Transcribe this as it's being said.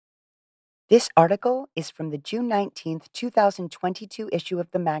This article is from the June 19th, 2022 issue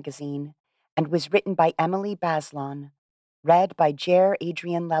of the magazine and was written by Emily Bazelon, read by Jer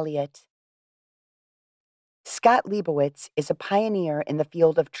Adrian Lelliot. Scott Leibowitz is a pioneer in the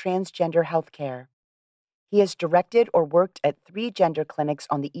field of transgender healthcare. He has directed or worked at 3 gender clinics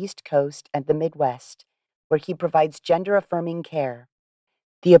on the East Coast and the Midwest, where he provides gender-affirming care.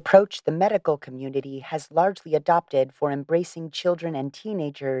 The approach the medical community has largely adopted for embracing children and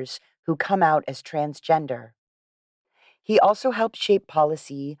teenagers who come out as transgender. He also helped shape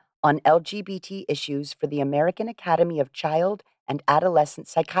policy on LGBT issues for the American Academy of Child and Adolescent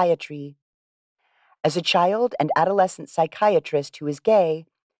Psychiatry. As a child and adolescent psychiatrist who is gay,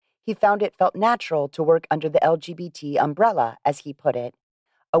 he found it felt natural to work under the LGBT umbrella, as he put it,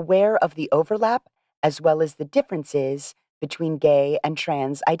 aware of the overlap as well as the differences between gay and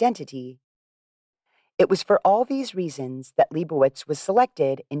trans identity. It was for all these reasons that Leibowitz was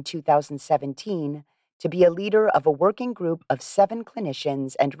selected in 2017 to be a leader of a working group of 7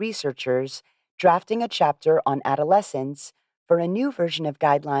 clinicians and researchers drafting a chapter on adolescence for a new version of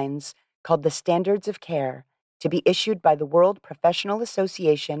guidelines called the Standards of Care to be issued by the World Professional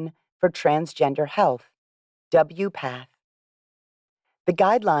Association for Transgender Health, WPATH. The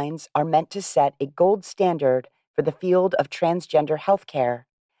guidelines are meant to set a gold standard for the field of transgender healthcare,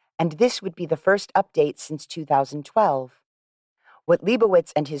 and this would be the first update since 2012. What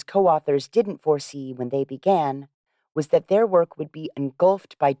Leibowitz and his co-authors didn't foresee when they began was that their work would be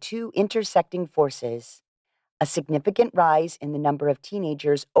engulfed by 2 intersecting forces: a significant rise in the number of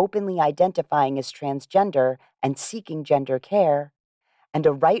teenagers openly identifying as transgender and seeking gender care, and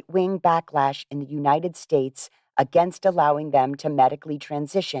a right-wing backlash in the United States against allowing them to medically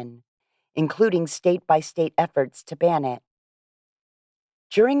transition, including state-by-state efforts to ban it.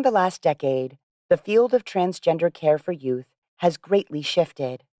 During the last decade, the field of transgender care for youth has greatly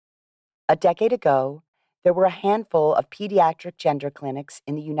shifted. A decade ago, there were a handful of pediatric gender clinics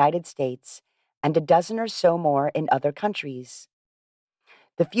in the United States and a dozen or so more in other countries.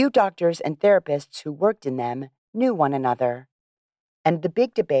 The few doctors and therapists who worked in them knew one another, and the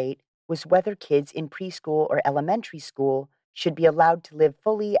big debate was whether kids in preschool or elementary school should be allowed to live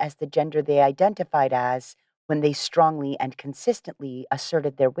fully as the gender they identified as when they strongly and consistently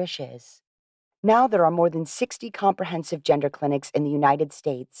asserted their wishes. Now there are more than 60 comprehensive gender clinics in the United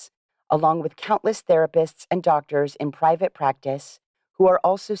States, along with countless therapists and doctors in private practice who are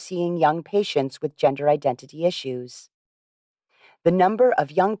also seeing young patients with gender identity issues. The number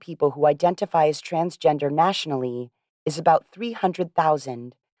of young people who identify as transgender nationally is about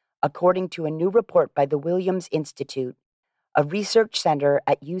 300,000, according to a new report by the Williams Institute, a research center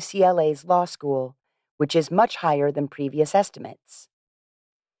at UCLA's law school, which is much higher than previous estimates.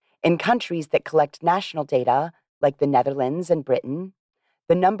 In countries that collect national data, like the Netherlands and Britain,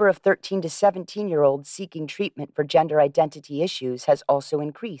 the number of 13 to 17-year-olds seeking treatment for gender identity issues has also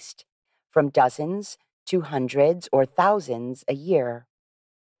increased, from dozens to hundreds or thousands a year.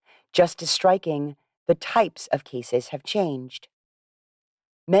 Just as striking, the types of cases have changed.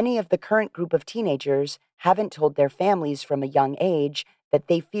 Many of the current group of teenagers haven't told their families from a young age that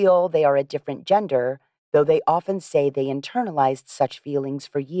they feel they are a different gender, though they often say they internalized such feelings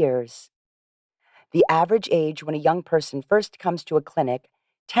for years. The average age when a young person first comes to a clinic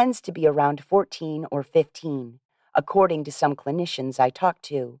tends to be around 14 or 15, according to some clinicians I talked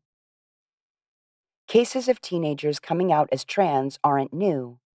to. Cases of teenagers coming out as trans aren't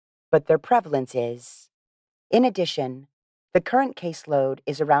new, but their prevalence is. In addition, the current caseload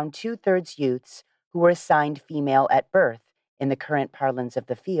is around 2/3 youths who were assigned female at birth in the current parlance of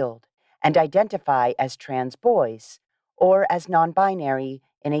the field and identify as trans boys or as non-binary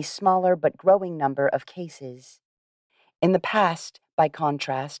in a smaller but growing number of cases. In the past, by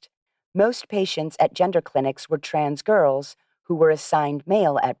contrast, most patients at gender clinics were trans girls who were assigned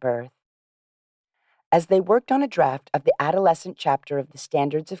male at birth. As they worked on a draft of the adolescent chapter of the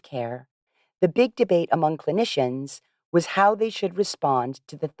Standards of Care, the big debate among clinicians was how they should respond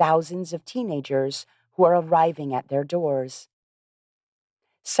to the thousands of teenagers who are arriving at their doors.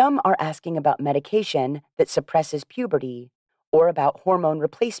 Some are asking about medication that suppresses puberty or about hormone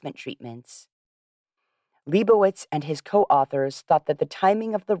replacement treatments. Leibowitz and his co-authors thought that the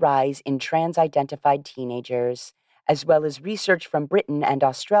timing of the rise in trans-identified teenagers, as well as research from Britain and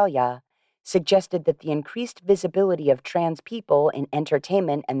Australia, suggested that the increased visibility of trans people in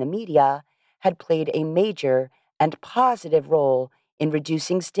entertainment and the media had played a major and positive role in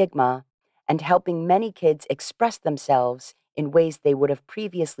reducing stigma and helping many kids express themselves in ways they would have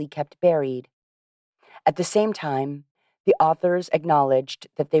previously kept buried. At the same time, the authors acknowledged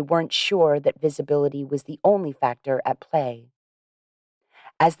that they weren't sure that visibility was the only factor at play.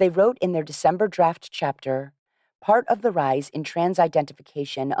 As they wrote in their December draft chapter, part of the rise in trans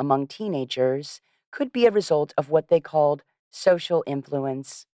identification among teenagers could be a result of what they called social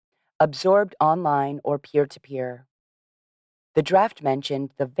influence, absorbed online or peer-to-peer. The draft mentioned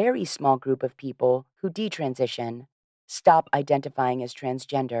the very small group of people who detransition, stop identifying as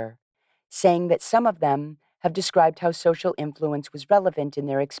transgender, saying that some of them have described how social influence was relevant in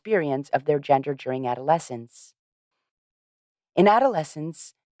their experience of their gender during adolescence. In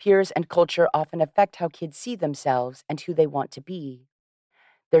adolescence, peers and culture often affect how kids see themselves and who they want to be.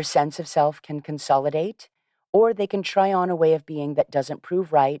 Their sense of self can consolidate, or they can try on a way of being that doesn't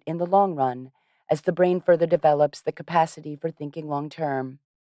prove right in the long run, as the brain further develops the capacity for thinking long term.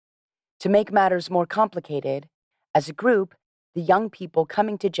 To make matters more complicated, as a group, the young people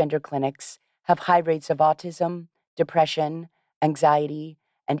coming to gender clinics have high rates of autism, depression, anxiety,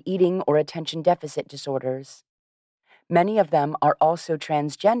 and eating or attention deficit disorders. Many of them are also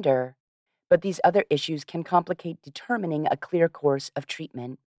transgender, but these other issues can complicate determining a clear course of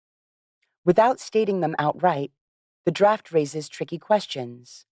treatment. Without stating them outright, the draft raises tricky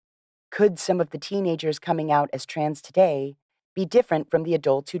questions. Could some of the teenagers coming out as trans today be different from the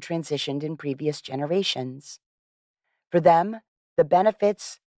adults who transitioned in previous generations? For them, the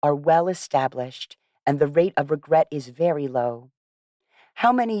benefits are well established, and the rate of regret is very low.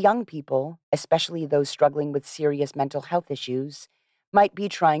 How many young people, especially those struggling with serious mental health issues, might be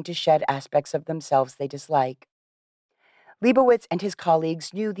trying to shed aspects of themselves they dislike? Leibowitz and his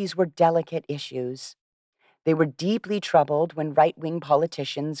colleagues knew these were delicate issues. They were deeply troubled when right-wing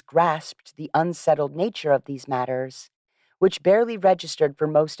politicians grasped the unsettled nature of these matters, which barely registered for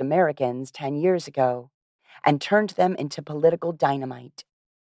most Americans 10 years ago, and turned them into political dynamite.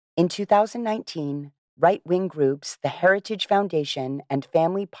 In 2019, right-wing groups, the Heritage Foundation and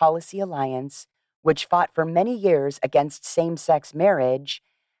Family Policy Alliance, which fought for many years against same-sex marriage,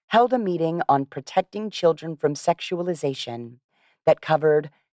 held a meeting on protecting children from sexualization that covered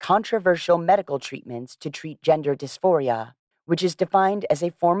controversial medical treatments to treat gender dysphoria, which is defined as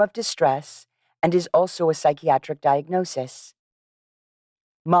a form of distress and is also a psychiatric diagnosis.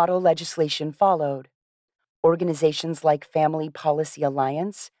 Model legislation followed. Organizations like Family Policy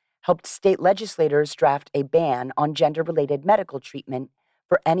Alliance helped state legislators draft a ban on gender-related medical treatment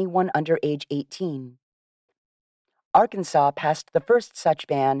for anyone under age 18. Arkansas passed the first such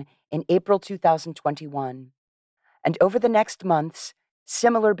ban in April 2021, and over the next months,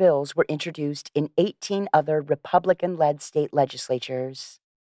 similar bills were introduced in 18 other Republican-led state legislatures.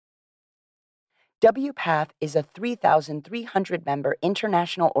 WPATH is a 3,300-member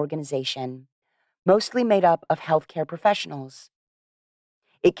international organization, mostly made up of healthcare professionals.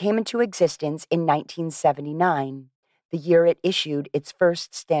 It came into existence in 1979, the year it issued its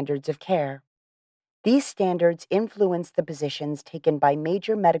first standards of care. These standards influenced the positions taken by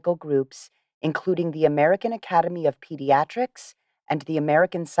major medical groups, including the American Academy of Pediatrics and the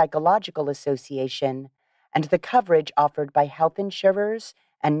American Psychological Association, and the coverage offered by health insurers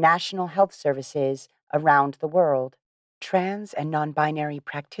and national health services around the world. Trans and non-binary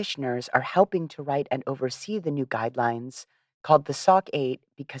practitioners are helping to write and oversee the new guidelines, called the SOC 8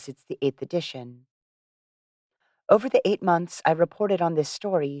 because it's the 8th edition. Over the 8 months I reported on this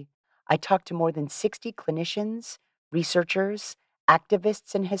story, I talked to more than 60 clinicians, researchers,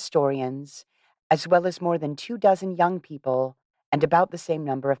 activists, and historians, as well as more than 24 young people and about the same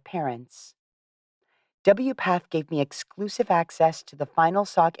number of parents. WPATH gave me exclusive access to the final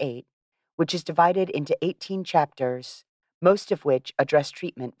SOC 8, which is divided into 18 chapters, most of which address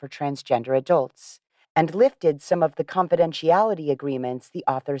treatment for transgender adults, and lifted some of the confidentiality agreements the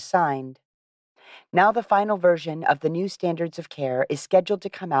authors signed. Now the final version of the new standards of care is scheduled to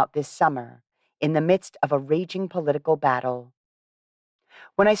come out this summer, in the midst of a raging political battle.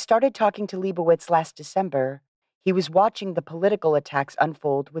 When I started talking to Leibowitz last December, he was watching the political attacks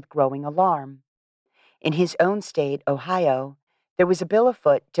unfold with growing alarm. In his own state, Ohio, there was a bill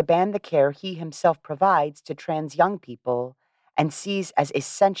afoot to ban the care he himself provides to trans young people and sees as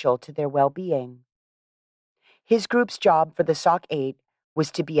essential to their well-being. His group's job for the SOC 8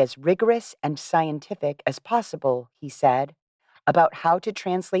 was to be as rigorous and scientific as possible, he said, about how to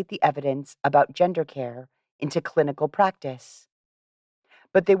translate the evidence about gender care into clinical practice.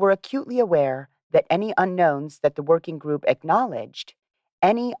 But they were acutely aware that any unknowns that the working group acknowledged,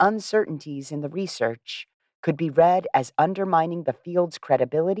 any uncertainties in the research, could be read as undermining the field's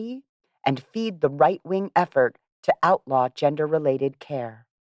credibility and feed the right-wing effort to outlaw gender-related care.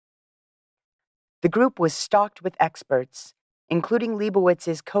 The group was stocked with experts, including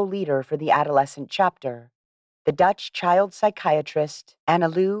Leibowitz's co-leader for the adolescent chapter, the Dutch child psychiatrist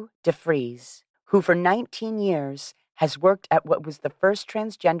Annelou de Vries, who for 19 years has worked at what was the first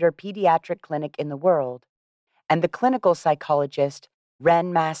transgender pediatric clinic in the world, and the clinical psychologist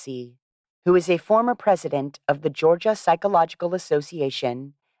Ren Massey, who is a former president of the Georgia Psychological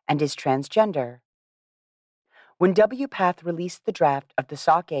Association and is transgender. When WPATH released the draft of the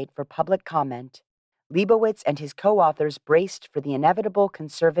SOC 8 for public comment, Leibowitz and his co-authors braced for the inevitable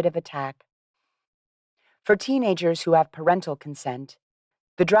conservative attack. For teenagers who have parental consent,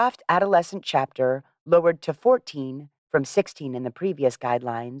 the draft adolescent chapter lowered to 14 from 16 in the previous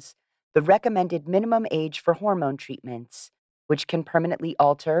guidelines the recommended minimum age for hormone treatments, which can permanently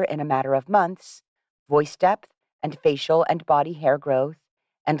alter in a matter of months voice depth and facial and body hair growth,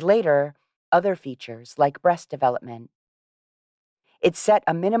 and later, other features like breast development. It set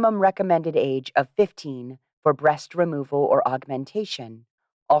a minimum recommended age of 15 for breast removal or augmentation,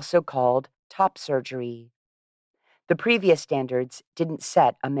 also called top surgery. The previous standards didn't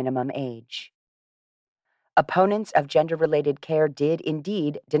set a minimum age. Opponents of gender-related care did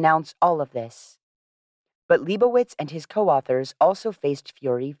indeed denounce all of this. But Leibowitz and his co-authors also faced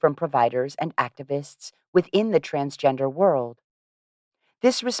fury from providers and activists within the transgender world.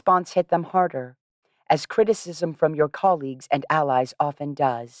 This response hit them harder, as criticism from your colleagues and allies often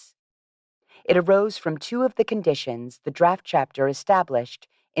does. It arose from two of the conditions the draft chapter established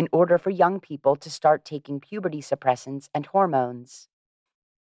in order for young people to start taking puberty suppressants and hormones.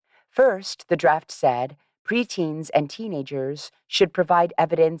 First, the draft said preteens and teenagers should provide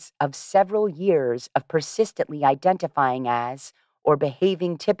evidence of several years of persistently identifying as or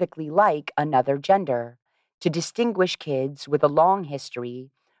behaving typically like another gender to distinguish kids with a long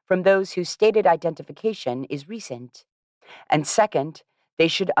history from those whose stated identification is recent. And second, they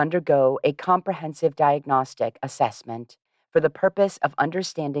should undergo a comprehensive diagnostic assessment for the purpose of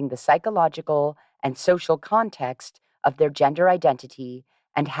understanding the psychological and social context of their gender identity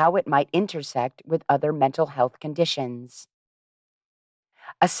and how it might intersect with other mental health conditions.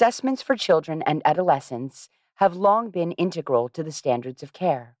 Assessments for children and adolescents have long been integral to the standards of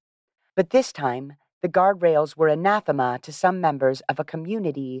care. But this time, the guardrails were anathema to some members of a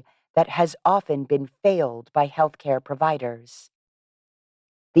community that has often been failed by healthcare providers.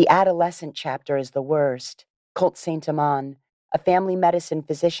 The adolescent chapter is the worst. Colt St. Amand, a family medicine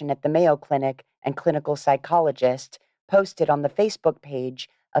physician at the Mayo Clinic and clinical psychologist, posted on the Facebook page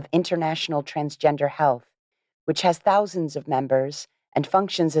of International Transgender Health, which has thousands of members and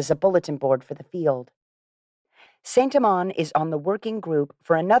functions as a bulletin board for the field. St. Amand is on the working group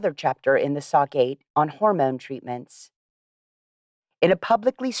for another chapter in the SOC 8 on hormone treatments. In a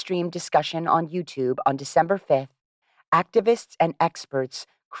publicly streamed discussion on YouTube on December 5th, activists and experts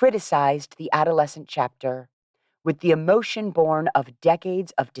criticized the adolescent chapter with the emotion born of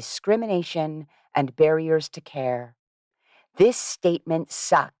decades of discrimination and barriers to care. This statement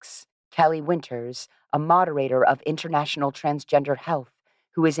sucks, Kelly Winters, a moderator of International Transgender Health,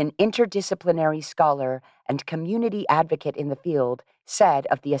 who is an interdisciplinary scholar and community advocate in the field, said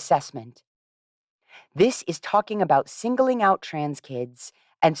of the assessment. This is talking about singling out trans kids,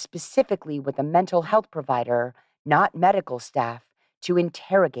 and specifically with a mental health provider, not medical staff, to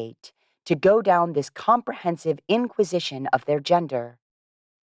interrogate, to go down this comprehensive inquisition of their gender.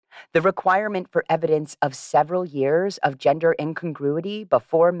 The requirement for evidence of several years of gender incongruity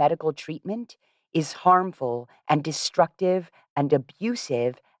before medical treatment is harmful and destructive and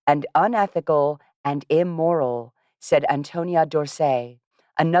abusive and unethical and immoral, said Antonia Dorsey,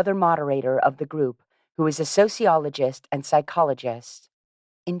 another moderator of the group, who is a sociologist and psychologist.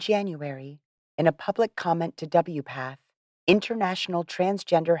 In January, in a public comment to WPATH, International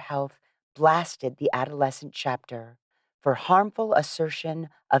Transgender Health blasted the adolescent chapter for harmful assertion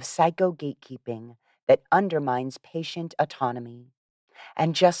of psycho-gatekeeping that undermines patient autonomy.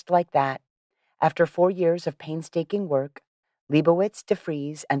 And just like that, after 4 years of painstaking work, Leibowitz,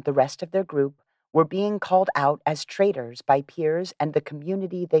 DeFries, and the rest of their group were being called out as traitors by peers and the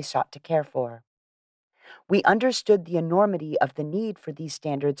community they sought to care for. We understood the enormity of the need for these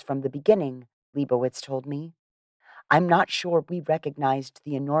standards from the beginning, Leibowitz told me. I'm not sure we recognized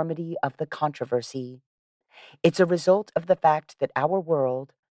the enormity of the controversy. It's a result of the fact that our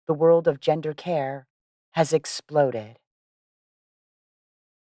world, the world of gender care, has exploded.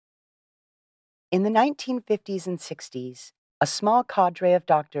 In the 1950s and 60s, a small cadre of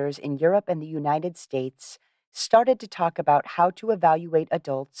doctors in Europe and the United States started to talk about how to evaluate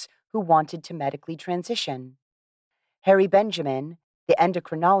adults who wanted to medically transition. Harry Benjamin, the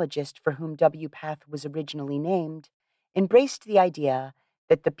endocrinologist for whom WPATH was originally named, embraced the idea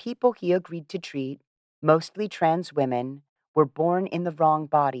that the people he agreed to treat, mostly trans women, were born in the wrong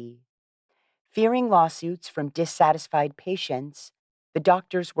body. Fearing lawsuits from dissatisfied patients, The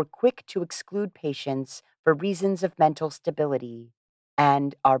doctors were quick to exclude patients for reasons of mental stability,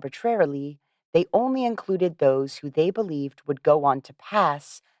 and arbitrarily, they only included those who they believed would go on to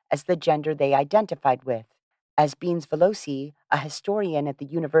pass as the gender they identified with. As Beans Veloci, a historian at the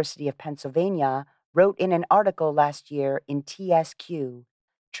University of Pennsylvania, wrote in an article last year in TSQ,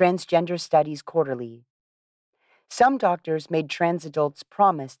 Transgender Studies Quarterly. Some doctors made trans adults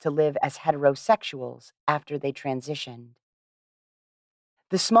promise to live as heterosexuals after they transitioned.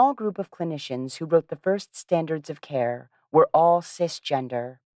 The small group of clinicians who wrote the first standards of care were all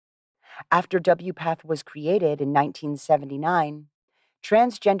cisgender. After WPATH was created in 1979,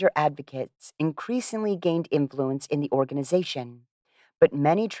 transgender advocates increasingly gained influence in the organization, but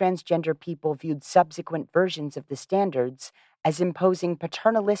many transgender people viewed subsequent versions of the standards as imposing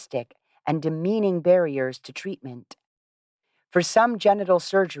paternalistic and demeaning barriers to treatment. For some genital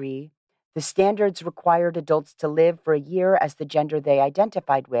surgery, the standards required adults to live for a year as the gender they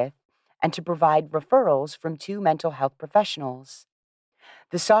identified with and to provide referrals from 2 mental health professionals.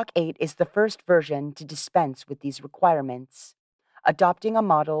 The SOC 8 is the first version to dispense with these requirements, adopting a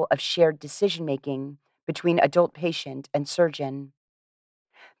model of shared decision-making between adult patient and surgeon.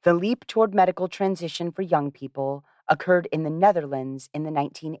 The leap toward medical transition for young people occurred in the Netherlands in the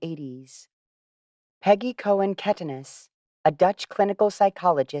 1980s. Peggy Cohen-Kettenis, a Dutch clinical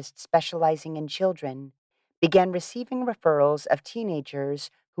psychologist specializing in children, began receiving referrals of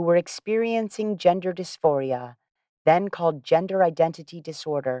teenagers who were experiencing gender dysphoria, then called gender identity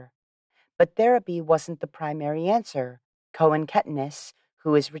disorder. But therapy wasn't the primary answer, Cohen-Kettenis,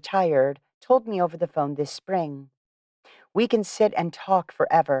 who is retired, told me over the phone this spring. We can sit and talk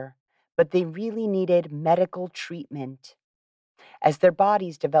forever, but they really needed medical treatment. As their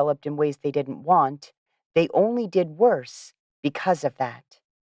bodies developed in ways they didn't want, they only did worse because of that.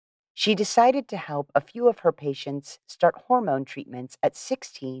 She decided to help a few of her patients start hormone treatments at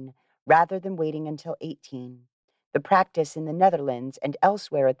 16 rather than waiting until 18, the practice in the Netherlands and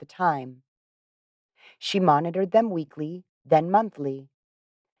elsewhere at the time. She monitored them weekly, then monthly.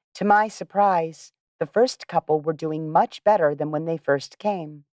 To my surprise, the first couple were doing much better than when they first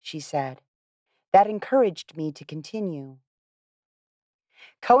came, she said. That encouraged me to continue.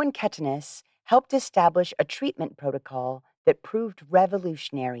 Cohen-Kettenis helped establish a treatment protocol that proved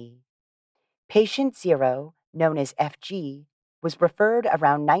revolutionary. Patient 0, known as FG, was referred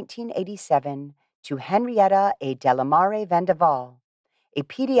around 1987 to Henrietta A. Delamare van de Waal, a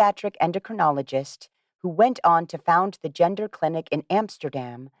pediatric endocrinologist who went on to found the gender clinic in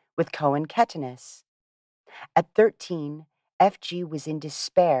Amsterdam with Cohen-Kettenis. At 13, FG was in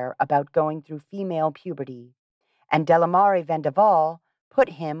despair about going through female puberty, and Delamare van de Waal put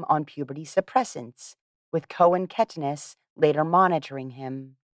him on puberty suppressants, with Cohen-Kettenis later monitoring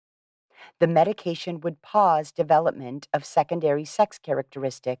him. The medication would pause development of secondary sex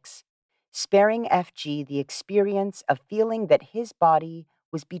characteristics, sparing FG the experience of feeling that his body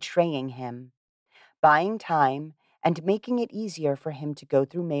was betraying him, buying time and making it easier for him to go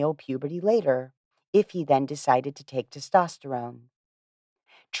through male puberty later, if he then decided to take testosterone.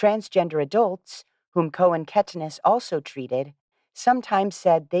 Transgender adults, whom Cohen-Kettenis also treated, sometimes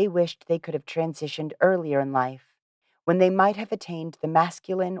said they wished they could have transitioned earlier in life, when they might have attained the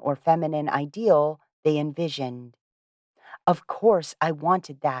masculine or feminine ideal they envisioned. Of course, I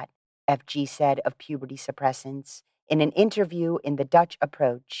wanted that, FG said of puberty suppressants in an interview in The Dutch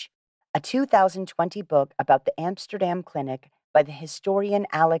Approach, a 2020 book about the Amsterdam clinic by the historian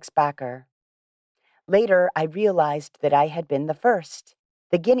Alex Bakker. Later, I realized that I had been the first,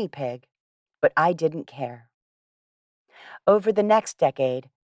 the guinea pig, but I didn't care. Over the next decade,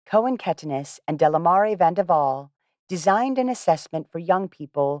 Cohen-Kettenis and Delamare van de Waal designed an assessment for young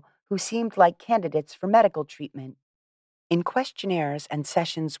people who seemed like candidates for medical treatment. In questionnaires and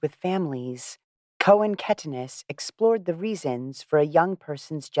sessions with families, Cohen-Kettenis explored the reasons for a young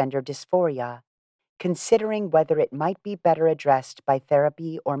person's gender dysphoria, considering whether it might be better addressed by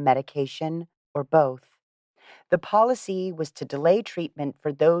therapy or medication or both. The policy was to delay treatment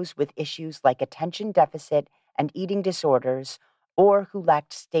for those with issues like attention deficit and eating disorders or who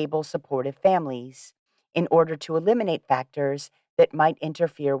lacked stable supportive families, in order to eliminate factors that might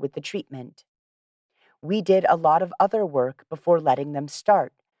interfere with the treatment. We did a lot of other work before letting them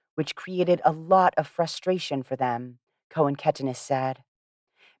start, which created a lot of frustration for them, Cohen-Kettenis said.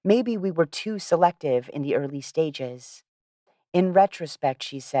 Maybe we were too selective in the early stages. In retrospect,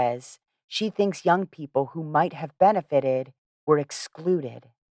 she says, she thinks young people who might have benefited were excluded.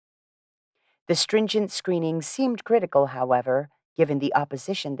 The stringent screening seemed critical, however, given the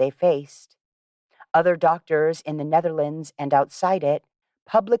opposition they faced. Other doctors in the Netherlands and outside it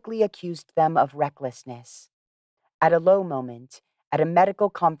publicly accused them of recklessness. At a low moment, At a medical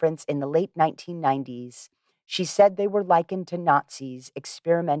conference in the late 1990s, she said they were likened to Nazis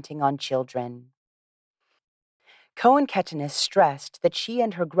experimenting on children. Cohen-Kettenis stressed that she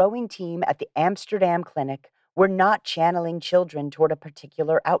and her growing team at the Amsterdam clinic were not channeling children toward a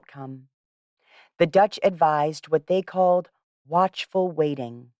particular outcome. The Dutch advised what they called watchful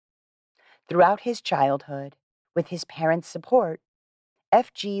waiting. Throughout his childhood, with his parents' support,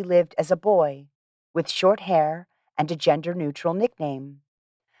 FG lived as a boy, with short hair and a gender-neutral nickname.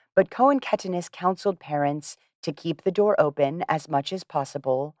 But Cohen-Kettenis counseled parents to keep the door open as much as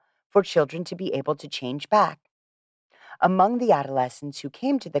possible for children to be able to change back. Among the adolescents who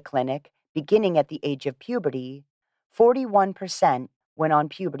came to the clinic beginning at the age of puberty, 41% went on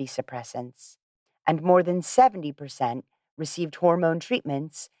puberty suppressants, and more than 70% received hormone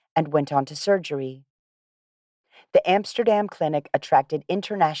treatments and went on to surgery. The Amsterdam clinic attracted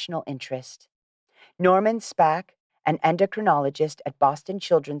international interest. Norman Spack, an endocrinologist at Boston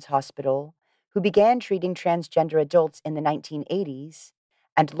Children's Hospital, who began treating transgender adults in the 1980s,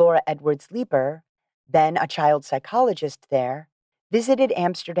 and Laura Edwards-Leeper, then a child psychologist there, visited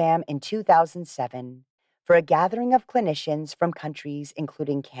Amsterdam in 2007 for a gathering of clinicians from countries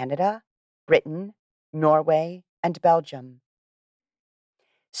including Canada, Britain, Norway, and Belgium.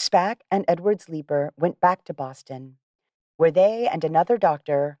 Spack and Edwards-Leeper went back to Boston, where they and another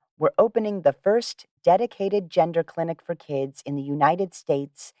doctor were opening the first dedicated gender clinic for kids in the United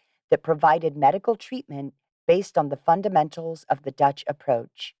States that provided medical treatment based on the fundamentals of the Dutch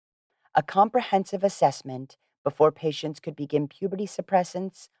approach: a comprehensive assessment before patients could begin puberty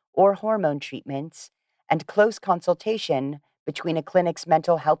suppressants or hormone treatments, and close consultation between a clinic's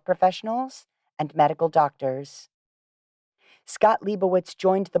mental health professionals and medical doctors. Scott Leibowitz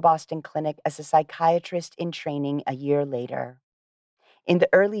joined the Boston clinic as a psychiatrist in training a year later. In the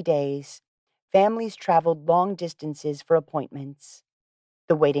early days, families traveled long distances for appointments.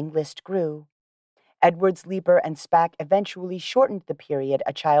 The waiting list grew. Edwards-Leeper and Spack eventually shortened the period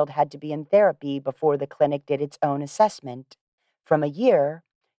a child had to be in therapy before the clinic did its own assessment, from a year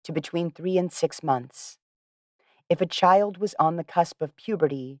to between 3 and 6 months. If a child was on the cusp of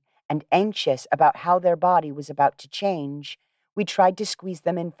puberty and anxious about how their body was about to change, we tried to squeeze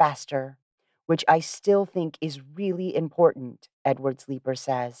them in faster, which I still think is really important, Edwards-Leeper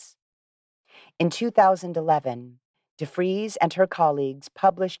says. In 2011, DeFries and her colleagues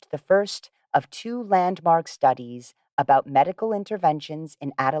published the first of 2 landmark studies about medical interventions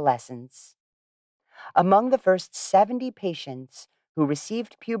in adolescence. Among the first 70 patients who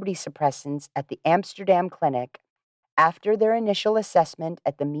received puberty suppressants at the Amsterdam clinic after their initial assessment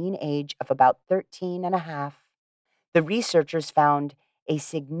at the mean age of about 13 and a half, the researchers found a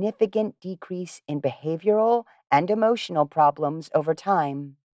significant decrease in behavioral and emotional problems over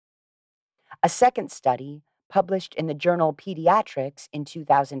time. A second study, published in the journal Pediatrics in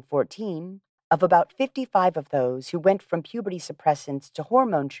 2014, of about 55 of those who went from puberty suppressants to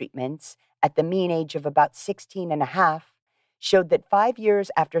hormone treatments at the mean age of about 16 and a half, showed that 5 years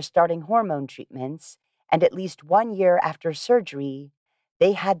after starting hormone treatments and at least 1 year after surgery,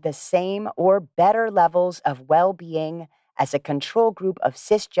 they had the same or better levels of well-being as a control group of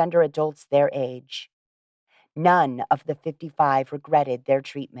cisgender adults their age. None of the 55 regretted their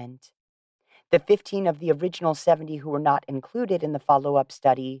treatment. The 15 of the original 70 who were not included in the follow-up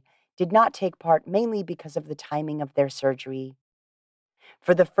study did not take part mainly because of the timing of their surgery.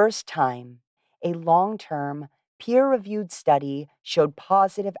 For the first time, a long-term, peer-reviewed study showed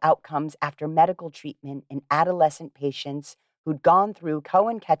positive outcomes after medical treatment in adolescent patients who'd gone through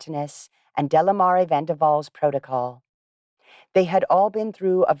Cohen-Kettenis and Delamare Van de Waal's protocol. They had all been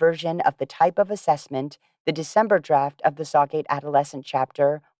through a version of the type of assessment the December draft of the Salk-8 Adolescent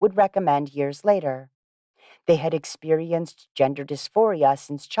chapter would recommend years later. They had experienced gender dysphoria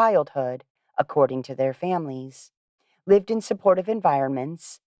since childhood, according to their families, lived in supportive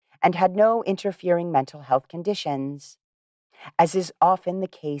environments, and had no interfering mental health conditions. As is often the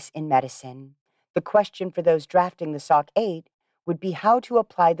case in medicine, the question for those drafting the Salk-8 would be how to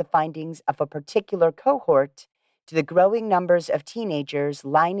apply the findings of a particular cohort to the growing numbers of teenagers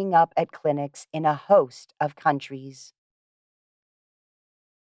lining up at clinics in a host of countries.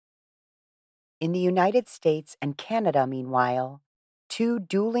 In the United States and Canada, meanwhile, 2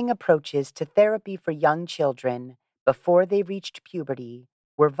 dueling approaches to therapy for young children before they reached puberty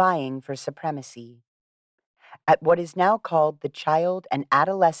were vying for supremacy. At what is now called the Child and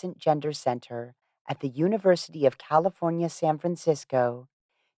Adolescent Gender Center at the University of California, San Francisco,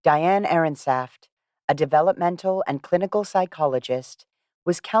 Diane Ehrensaft, a developmental and clinical psychologist,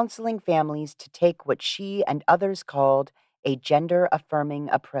 was counseling families to take what she and others called a gender-affirming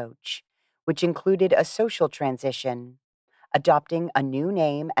approach, which included a social transition, adopting a new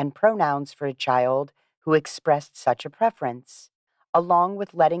name and pronouns for a child who expressed such a preference, along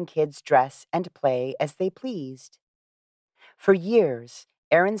with letting kids dress and play as they pleased. For years,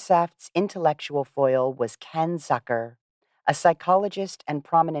 Aaron Saft's intellectual foil was Ken Zucker, a psychologist and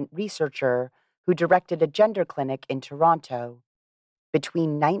prominent researcher who directed a gender clinic in Toronto.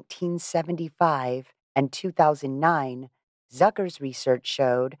 Between 1975 and 2009, Zucker's research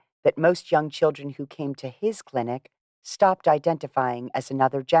showed that most young children who came to his clinic stopped identifying as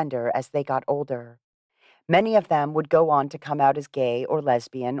another gender as they got older. Many of them would go on to come out as gay or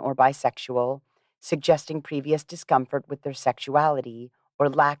lesbian or bisexual, suggesting previous discomfort with their sexuality or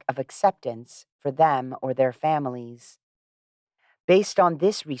lack of acceptance for them or their families. Based on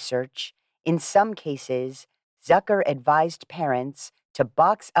this research, in some cases, Zucker advised parents to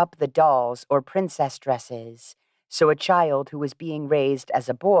box up the dolls or princess dresses so a child who was being raised as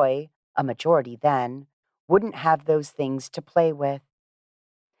a boy, a majority then, wouldn't have those things to play with.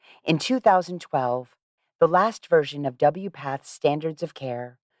 In 2012, the last version of WPATH's Standards of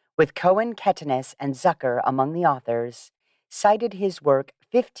Care, with Cohen, Ketanis, and Zucker among the authors, cited his work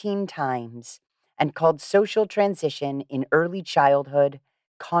 15 times and called social transition in early childhood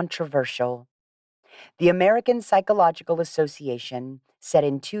controversial. The American Psychological Association said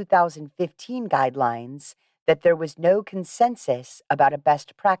in 2015 guidelines that there was no consensus about a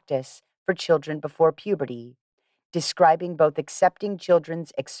best practice for children before puberty, describing both accepting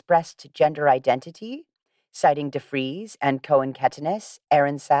children's expressed gender identity, citing DeFries and Cohen-Ketanis,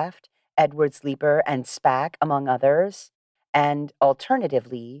 Aaron Saft, Edwards Leeper, and Spack, among others, and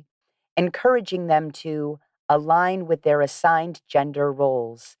alternatively, encouraging them to align with their assigned gender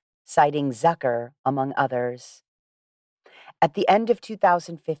roles, citing Zucker, among others. At the end of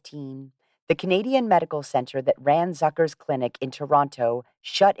 2015, the Canadian Medical Centre that ran Zucker's clinic in Toronto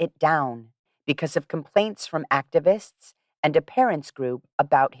shut it down because of complaints from activists and a parents' group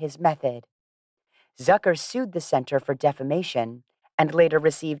about his method. Zucker sued the center for defamation and later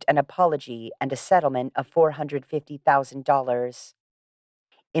received an apology and a settlement of $450,000.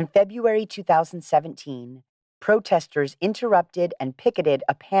 In February 2017, protesters interrupted and picketed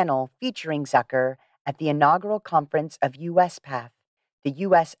a panel featuring Zucker at the inaugural conference of USPath, the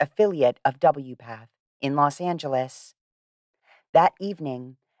U.S. affiliate of WPATH, in Los Angeles. That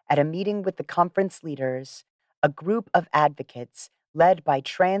evening, at a meeting with the conference leaders, a group of advocates led by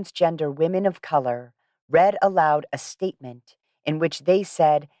transgender women of color read aloud a statement in which they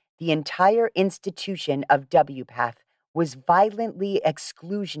said the entire institution of WPATH was violently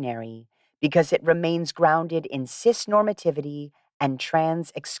exclusionary because it remains grounded in cisnormativity and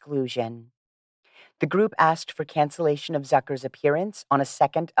trans exclusion. The group asked for cancellation of Zucker's appearance on a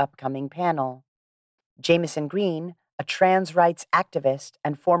second upcoming panel. Jameson Green, a trans rights activist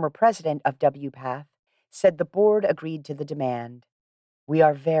and former president of WPATH, said the board agreed to the demand. "We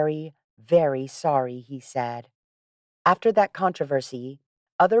are very, very sorry," he said. After that controversy,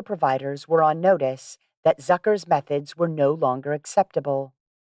 other providers were on notice that Zucker's methods were no longer acceptable.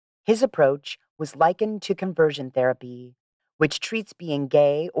 His approach was likened to conversion therapy, which treats being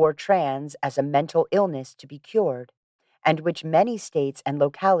gay or trans as a mental illness to be cured, and which many states and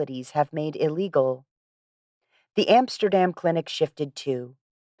localities have made illegal. The Amsterdam clinic shifted too.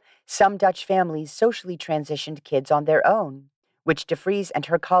 Some Dutch families socially transitioned kids on their own, which DeFries and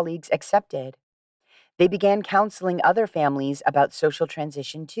her colleagues accepted. They began counseling other families about social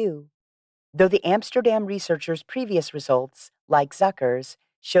transition too. Though the Amsterdam researchers' previous results, like Zucker's,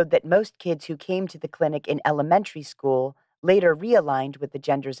 showed that most kids who came to the clinic in elementary school later realigned with the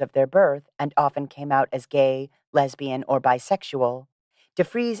genders of their birth and often came out as gay, lesbian, or bisexual,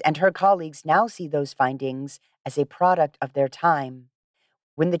 DeFries and her colleagues now see those findings as a product of their time,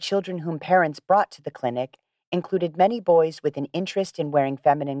 when the children whom parents brought to the clinic included many boys with an interest in wearing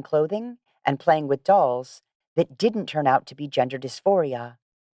feminine clothing and playing with dolls that didn't turn out to be gender dysphoria.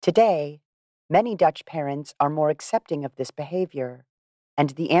 Today, many Dutch parents are more accepting of this behavior,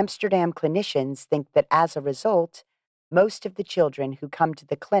 and the Amsterdam clinicians think that as a result, most of the children who come to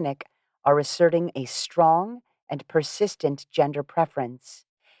the clinic are asserting a strong and persistent gender preference.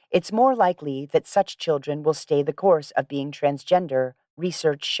 It's more likely that such children will stay the course of being transgender,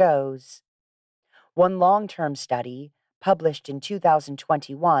 research shows. One long-term study, published in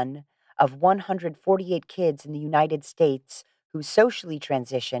 2021, of 148 kids in the United States who socially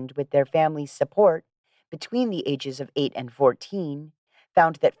transitioned with their family's support between the ages of 8 and 14,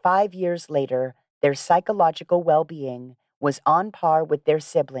 found that 5 years later, their psychological well-being was on par with their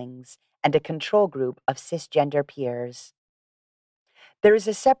siblings and a control group of cisgender peers. There is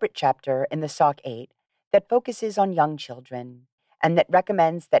a separate chapter in the SOC 8 that focuses on young children and that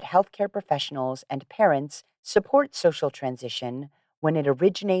recommends that healthcare professionals and parents Support social transition when it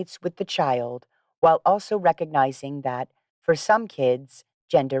originates with the child while also recognizing that, for some kids,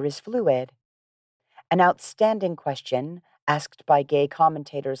 gender is fluid. An outstanding question, asked by gay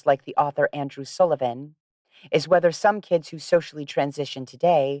commentators like the author Andrew Sullivan, is whether some kids who socially transition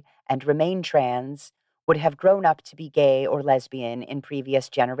today and remain trans would have grown up to be gay or lesbian in previous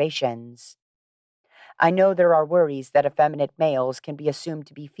generations. I know there are worries that effeminate males can be assumed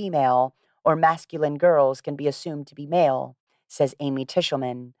to be female or masculine girls can be assumed to be male, says Amy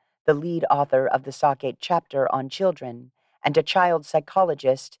Tishelman, the lead author of the Sockgate chapter on children and a child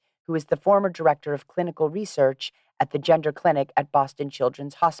psychologist who is the former director of clinical research at the Gender Clinic at Boston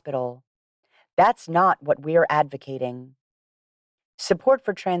Children's Hospital. That's not what we're advocating. Support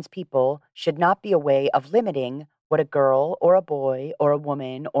for trans people should not be a way of limiting what a girl or a boy or a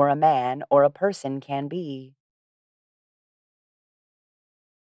woman or a man or a person can be.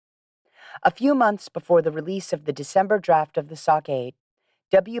 A few months before the release of the December draft of the Sockgate,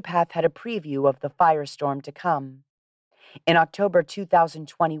 WPATH had a preview of the firestorm to come. In October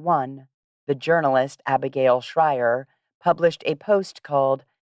 2021, the journalist Abigail Shrier published a post called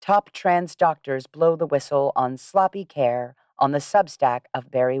Top Trans Doctors Blow the Whistle on Sloppy Care on the Substack of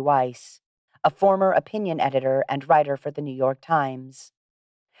Barry Weiss, a former opinion editor and writer for the New York Times.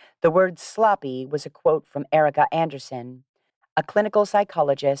 The word sloppy was a quote from Erica Anderson, a clinical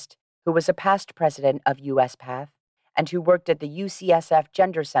psychologist who was a past president of USPath and who worked at the UCSF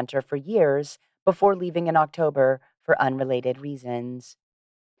Gender Center for years before leaving in October for unrelated reasons.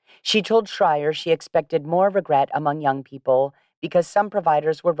 She told Shrier she expected more regret among young people because some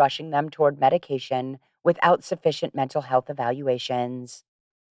providers were rushing them toward medication without sufficient mental health evaluations.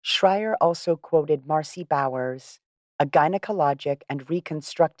 Shrier also quoted Marcy Bowers, a gynecologic and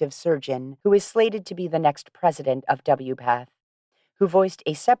reconstructive surgeon who is slated to be the next president of WPATH, who voiced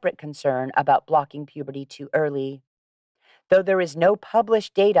a separate concern about blocking puberty too early. Though there is no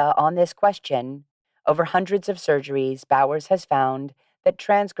published data on this question, over hundreds of surgeries, Bowers has found that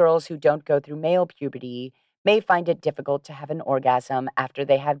trans girls who don't go through male puberty may find it difficult to have an orgasm after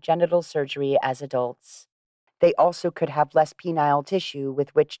they have genital surgery as adults. They also could have less penile tissue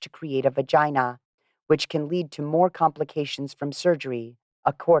with which to create a vagina, which can lead to more complications from surgery,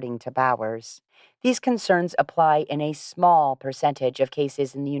 according to Bowers. These concerns apply in a small percentage of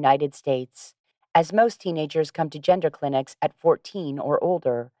cases in the United States, as most teenagers come to gender clinics at 14 or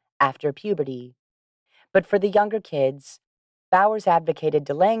older, after puberty. But for the younger kids, Bowers advocated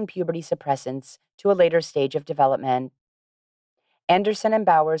delaying puberty suppressants to a later stage of development. Anderson and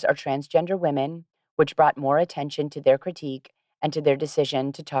Bowers are transgender women, which brought more attention to their critique and to their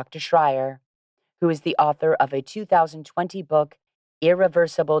decision to talk to Shrier, who is the author of a 2020 book,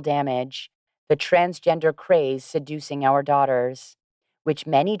 Irreversible Damage: The Transgender Craze Seducing Our Daughters, which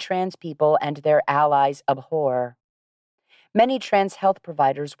many trans people and their allies abhor. Many trans health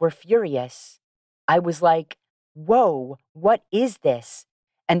providers were furious. I was like, whoa, what is this?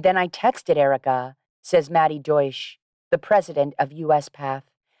 And then I texted Erica, says Maddie Deutsch, the president of USPath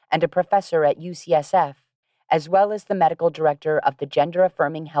and a professor at UCSF, as well as the medical director of the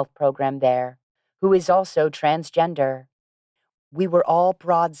gender-affirming health program there, who is also transgender. We were all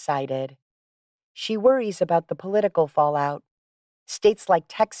broadsided. She worries about the political fallout. States like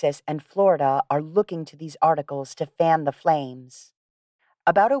Texas and Florida are looking to these articles to fan the flames.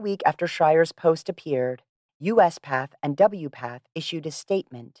 About a week after Shrier's post appeared, USPath and WPath issued a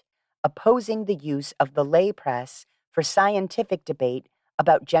statement opposing the use of the lay press for scientific debate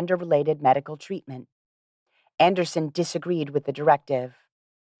about gender-related medical treatment. Anderson disagreed with the directive.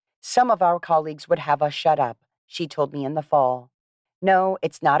 Some of our colleagues would have us shut up, she told me in the fall. No,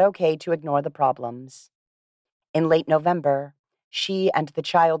 it's not okay to ignore the problems. In late November, she and the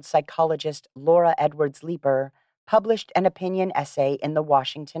child psychologist Laura Edwards Leeper published an opinion essay in the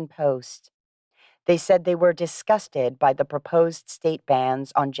Washington Post. They said they were disgusted by the proposed state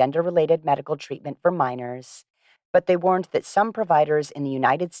bans on gender-related medical treatment for minors, but they warned that some providers in the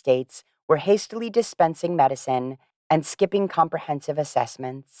United States were hastily dispensing medicine and skipping comprehensive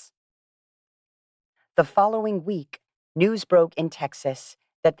assessments. The following week, news broke in Texas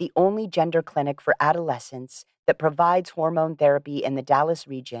that the only gender clinic for adolescents that provides hormone therapy in the Dallas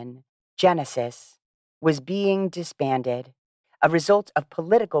region, Genesis, was being disbanded, a result of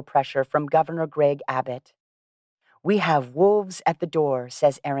political pressure from Governor Greg Abbott. We have wolves at the door,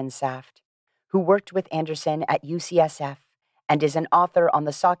 says Aaron Saft, who worked with Anderson at UCSF and is an author on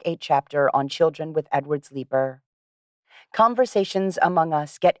the Sockgate chapter on children with Edwards Leeper. Conversations among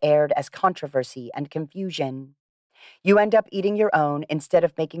us get aired as controversy and confusion. You end up eating your own instead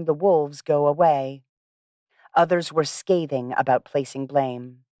of making the wolves go away. Others were scathing about placing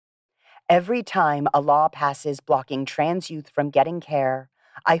blame. Every time a law passes blocking trans youth from getting care,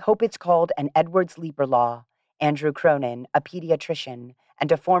 I hope it's called an Edwards-Leeper law. Andrew Cronin, a pediatrician and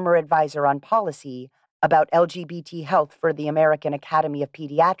a former advisor on policy about LGBT health for the American Academy of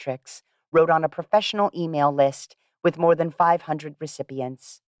Pediatrics, wrote on a professional email list with more than 500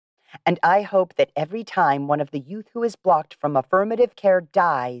 recipients. And I hope that every time one of the youth who is blocked from affirmative care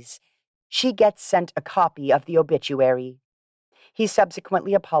dies, she gets sent a copy of the obituary. He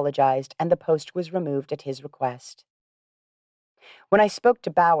subsequently apologized, and the post was removed at his request. When I spoke to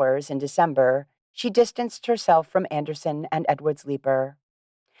Bowers in December, she distanced herself from Anderson and Edwards-Leeper.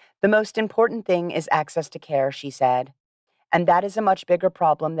 The most important thing is access to care, she said, and that is a much bigger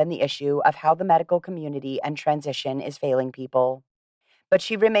problem than the issue of how the medical community and transition is failing people. But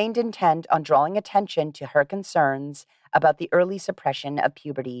she remained intent on drawing attention to her concerns about the early suppression of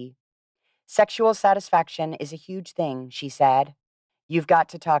puberty. Sexual satisfaction is a huge thing, she said. You've got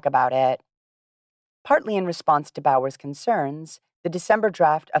to talk about it. Partly in response to Bowers' concerns, the December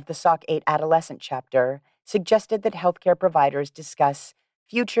draft of the SOC 8 adolescent chapter suggested that healthcare providers discuss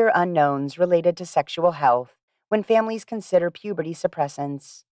future unknowns related to sexual health when families consider puberty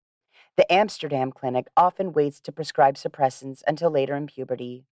suppressants. The Amsterdam Clinic often waits to prescribe suppressants until later in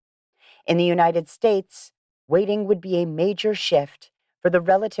puberty. In the United States, waiting would be a major shift for the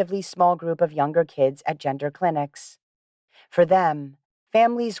relatively small group of younger kids at gender clinics. For them,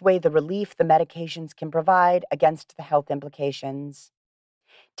 families weigh the relief the medications can provide against the health implications.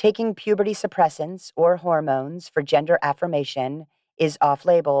 Taking puberty suppressants or hormones for gender affirmation is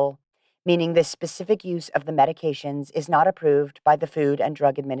off-label, meaning the specific use of the medications is not approved by the Food and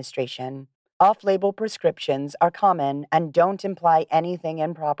Drug Administration. Off-label prescriptions are common and don't imply anything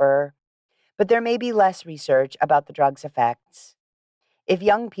improper, but there may be less research about the drug's effects. If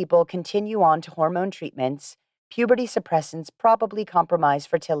young people continue on to hormone treatments, puberty suppressants probably compromise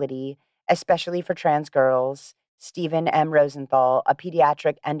fertility, especially for trans girls. Stephen M. Rosenthal, a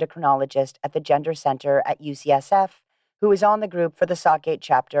pediatric endocrinologist at the Gender Center at UCSF, who is on the group for the SOC 8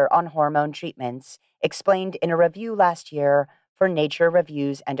 chapter on hormone treatments, explained in a review last year for Nature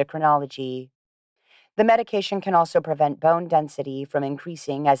Reviews Endocrinology. The medication can also prevent bone density from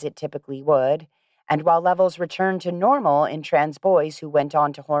increasing as it typically would, and while levels returned to normal in trans boys who went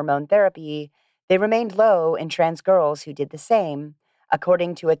on to hormone therapy, they remained low in trans girls who did the same,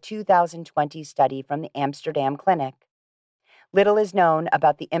 according to a 2020 study from the Amsterdam Clinic. Little is known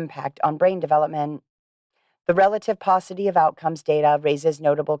about the impact on brain development. The relative paucity of outcomes data raises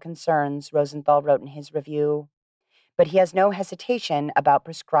notable concerns, Rosenthal wrote in his review. But he has no hesitation about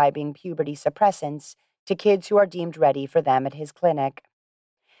prescribing puberty suppressants to kids who are deemed ready for them at his clinic.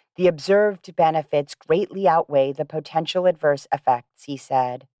 The observed benefits greatly outweigh the potential adverse effects, he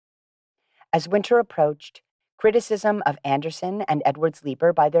said. As winter approached, criticism of Anderson and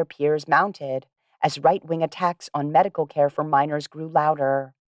Edwards-Leeper by their peers mounted as right-wing attacks on medical care for minors grew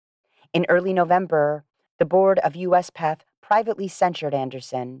louder. In early November, the board of USPath privately censured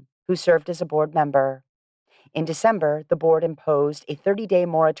Anderson, who served as a board member. In December, the board imposed a 30-day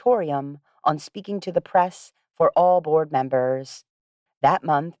moratorium on speaking to the press for all board members. That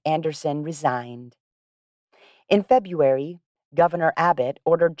month, Anderson resigned. In February, Governor Abbott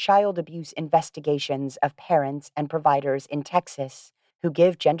ordered child abuse investigations of parents and providers in Texas who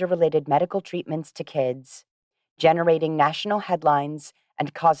give gender-related medical treatments to kids, generating national headlines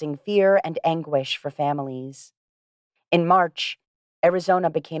and causing fear and anguish for families. In March, Arizona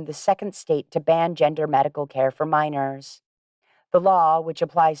became the second state to ban gender medical care for minors. The law, which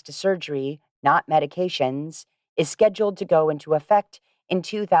applies to surgery, not medications, is scheduled to go into effect in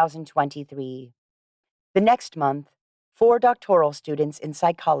 2023. The next month, 4 doctoral students in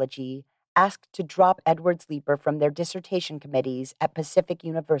psychology asked to drop Edwards-Leeper from their dissertation committees at Pacific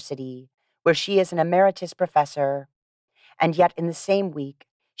University, where she is an emeritus professor. And yet in the same week,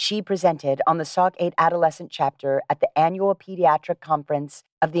 she presented on the SOC 8 adolescent chapter at the annual pediatric conference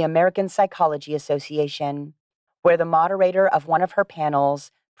of the American Psychology Association, where the moderator of one of her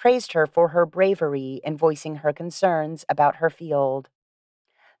panels praised her for her bravery in voicing her concerns about her field.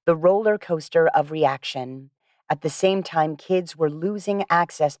 The roller coaster of reaction, at the same time kids were losing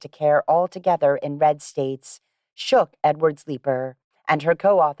access to care altogether in red states, shook Edwards-Leeper and her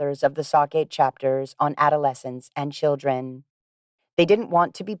co-authors of the SOC 8 chapters on adolescents and children. They didn't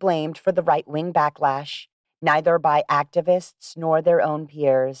want to be blamed for the right-wing backlash, neither by activists nor their own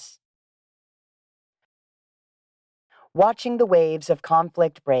peers. Watching the waves of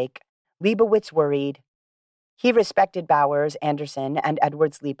conflict break, Leibowitz worried. He respected Bowers, Anderson, and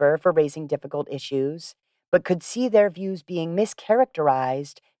Edwards-Leeper for raising difficult issues, but could see their views being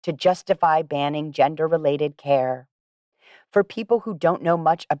mischaracterized to justify banning gender-related care. For people who don't know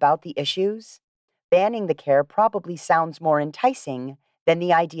much about the issues, banning the care probably sounds more enticing than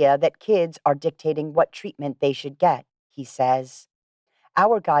the idea that kids are dictating what treatment they should get, he says.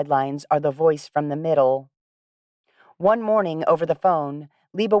 Our guidelines are the voice from the middle. One morning over the phone,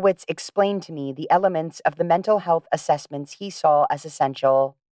 Leibowitz explained to me the elements of the mental health assessments he saw as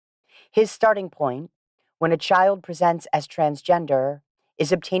essential. His starting point, when a child presents as transgender,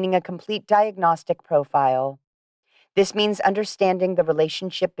 is obtaining a complete diagnostic profile. This means understanding the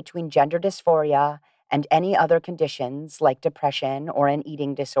relationship between gender dysphoria and any other conditions like depression or an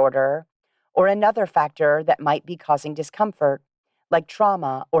eating disorder, or another factor that might be causing discomfort, like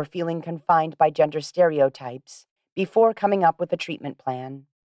trauma or feeling confined by gender stereotypes, before coming up with a treatment plan.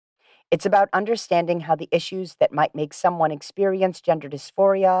 It's about understanding how the issues that might make someone experience gender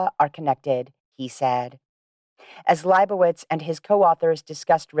dysphoria are connected, he said. As Leibowitz and his co-authors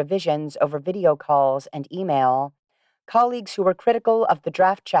discussed revisions over video calls and email, colleagues who were critical of the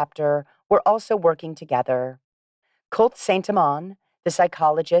draft chapter were also working together. Colt Saint-Amans, the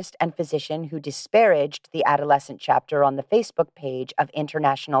psychologist and physician who disparaged the adolescent chapter on the Facebook page of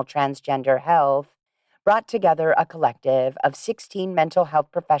International Transgender Health, brought together a collective of 16 mental health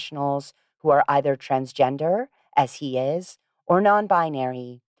professionals who are either transgender, as he is, or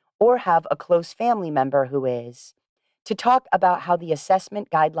non-binary, or have a close family member who is, to talk about how the assessment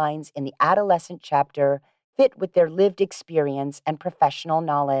guidelines in the adolescent chapter fit with their lived experience and professional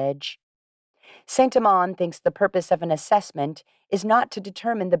knowledge. Saint-Amans thinks the purpose of an assessment is not to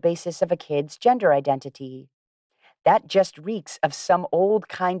determine the basis of a kid's gender identity. That just reeks of some old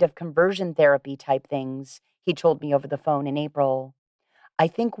kind of conversion therapy type things, he told me over the phone in April. I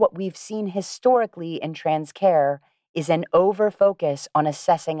think what we've seen historically in trans care is an over-focus on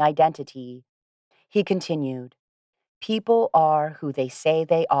assessing identity. He continued, people are who they say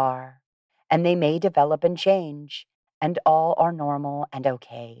they are, and they may develop and change, and all are normal and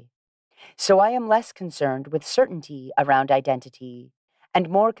okay. So I am less concerned with certainty around identity, and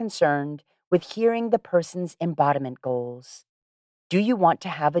more concerned with hearing the person's embodiment goals. Do you want to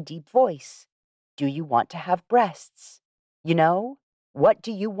have a deep voice? Do you want to have breasts? You know, what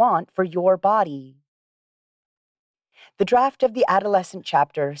do you want for your body? The draft of the adolescent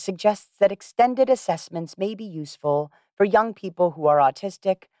chapter suggests that extended assessments may be useful for young people who are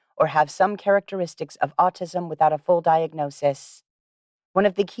autistic or have some characteristics of autism without a full diagnosis. One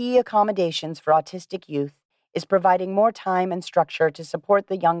of the key accommodations for autistic youth is providing more time and structure to support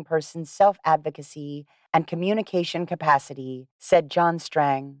the young person's self-advocacy and communication capacity, said John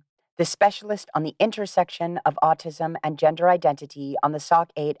Strang, the specialist on the intersection of autism and gender identity on the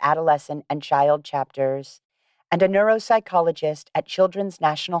SOC-8 adolescent and child chapters, and a neuropsychologist at Children's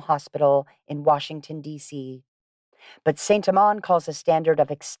National Hospital in Washington, D.C. But Saint-Amans calls a standard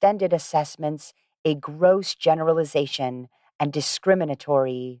of extended assessments a gross generalization and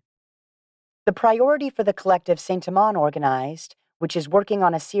discriminatory. The priority for the collective Saint-Amans organized, which is working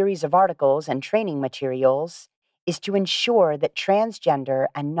on a series of articles and training materials, is to ensure that transgender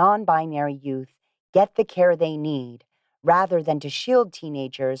and non-binary youth get the care they need, rather than to shield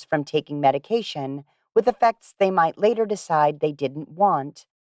teenagers from taking medication with effects they might later decide they didn't want.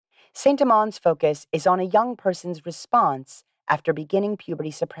 Saint-Amans' focus is on a young person's response after beginning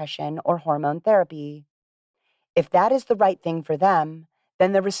puberty suppression or hormone therapy. If that is the right thing for them,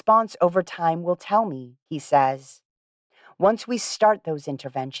 then the response over time will tell me, he says. Once we start those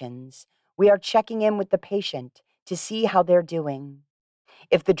interventions, we are checking in with the patient to see how they're doing.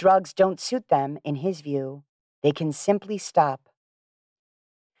 If the drugs don't suit them, in his view, they can simply stop.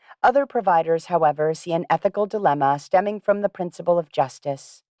 Other providers, however, see an ethical dilemma stemming from the principle of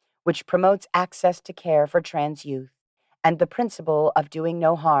justice, which promotes access to care for trans youth, and the principle of doing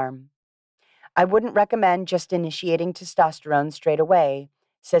no harm. I wouldn't recommend just initiating testosterone straight away,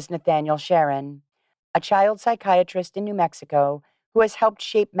 says Nathaniel Sharon, a child psychiatrist in New Mexico who has helped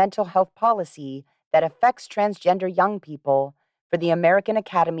shape mental health policy that affects transgender young people for the American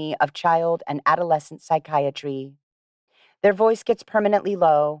Academy of Child and Adolescent Psychiatry. Their voice gets permanently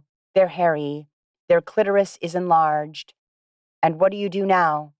low, they're hairy, their clitoris is enlarged. And what do you do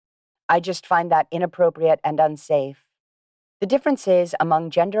now? I just find that inappropriate and unsafe. The differences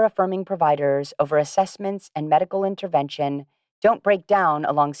among gender-affirming providers over assessments and medical intervention don't break down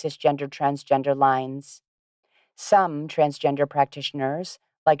along cisgender-transgender lines. Some transgender practitioners,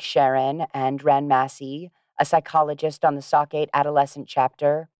 like Sharon and Ran Massey, a psychologist on the SOC-8 adolescent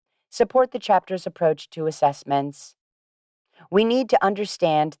chapter, support the chapter's approach to assessments. We need to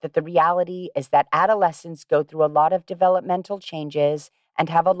understand that the reality is that adolescents go through a lot of developmental changes and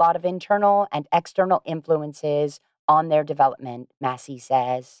have a lot of internal and external influences on their development, Massey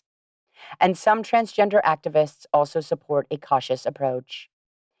says. And some transgender activists also support a cautious approach.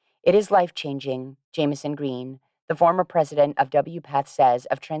 It is life-changing, Jameson Green, the former president of WPATH, says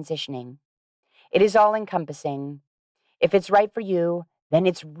of transitioning. It is all-encompassing. If it's right for you, then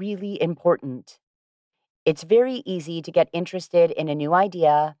it's really important. It's very easy to get interested in a new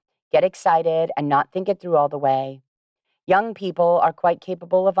idea, get excited, and not think it through all the way. Young people are quite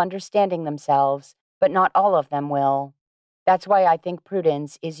capable of understanding themselves, but not all of them will. That's why I think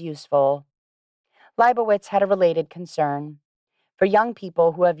prudence is useful. Leibowitz had a related concern. For young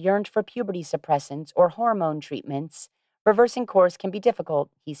people who have yearned for puberty suppressants or hormone treatments, reversing course can be difficult,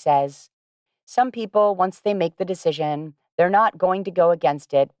 he says. Some people, once they make the decision, they're not going to go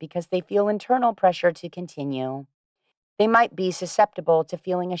against it because they feel internal pressure to continue. They might be susceptible to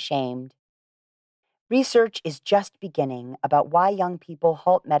feeling ashamed. Research is just beginning about why young people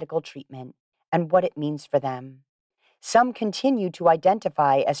halt medical treatment and what it means for them. Some continue to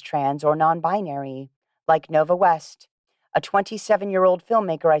identify as trans or non-binary, like Nova West, a 27-year-old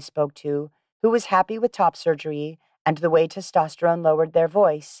filmmaker I spoke to who was happy with top surgery and the way testosterone lowered their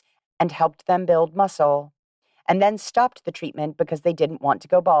voice and helped them build muscle, and then stopped the treatment because they didn't want to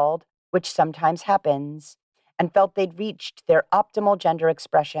go bald, which sometimes happens, and felt they'd reached their optimal gender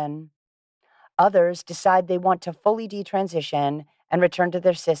expression. Others decide they want to fully detransition and return to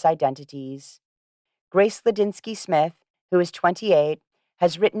their cis identities. Grace Ladinsky Smith, who is 28,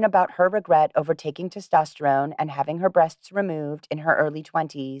 has written about her regret over taking testosterone and having her breasts removed in her early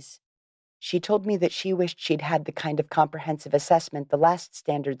 20s. She told me that she wished she'd had the kind of comprehensive assessment the last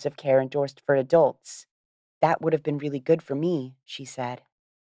standards of care endorsed for adults. That would have been really good for me, she said.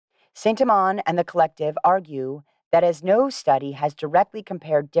 Saint-Amand and the collective argue that as no study has directly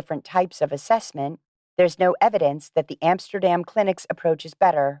compared different types of assessment, there's no evidence that the Amsterdam Clinic's approach is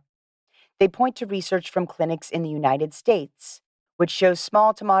better. They point to research from clinics in the United States, which shows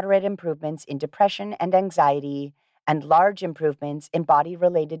small to moderate improvements in depression and anxiety and large improvements in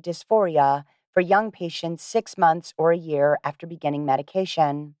body-related dysphoria for young patients 6 months or a year after beginning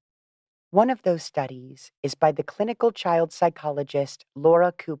medication. One of those studies is by the clinical child psychologist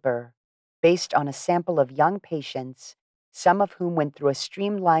Laura Cooper, based on a sample of young patients, some of whom went through a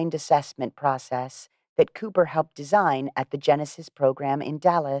streamlined assessment process that Cooper helped design at the Genesis program in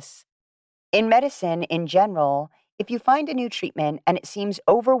Dallas. In medicine, in general, if you find a new treatment and it seems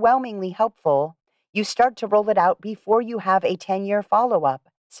overwhelmingly helpful, you start to roll it out before you have a 10-year follow-up,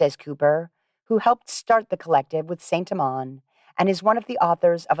 says Cooper, who helped start the collective with Saint-Amand and is one of the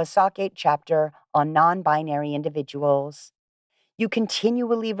authors of a SOC8 chapter on non-binary individuals. You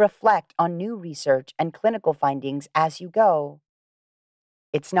continually reflect on new research and clinical findings as you go.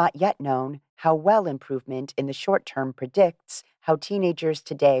 It's not yet known how well improvement in the short term predicts how teenagers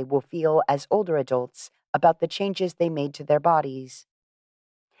today will feel as older adults about the changes they made to their bodies.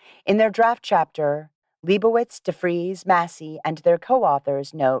 In their draft chapter, Leibowitz, DeFries, Massey, and their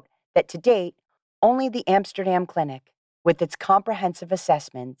co-authors note that to date, only the Amsterdam Clinic, with its comprehensive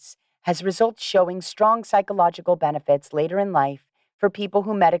assessments, has results showing strong psychological benefits later in life for people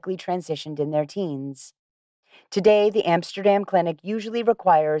who medically transitioned in their teens. Today, the Amsterdam Clinic usually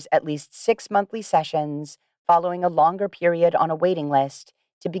requires at least 6 monthly sessions following a longer period on a waiting list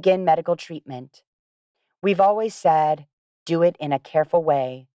to begin medical treatment. We've always said, do it in a careful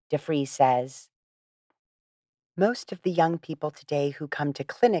way, DeFries says. Most of the young people today who come to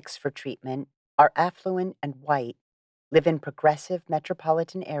clinics for treatment are affluent and white, live in progressive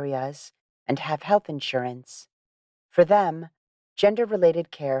metropolitan areas, and have health insurance. For them, gender-related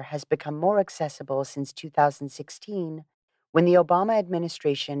care has become more accessible since 2016, when the Obama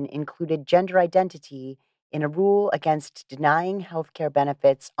administration included gender identity in a rule against denying healthcare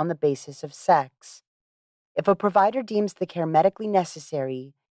benefits on the basis of sex. If a provider deems the care medically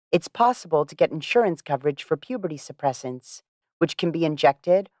necessary, it's possible to get insurance coverage for puberty suppressants, which can be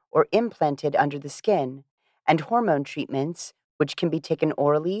injected or implanted under the skin, and hormone treatments, which can be taken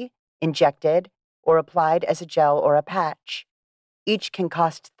orally, injected, or applied as a gel or a patch. Each can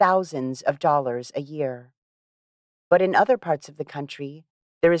cost thousands of dollars a year. But in other parts of the country,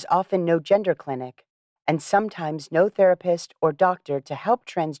 there is often no gender clinic, and sometimes no therapist or doctor to help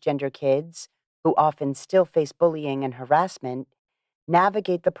transgender kids, who often still face bullying and harassment,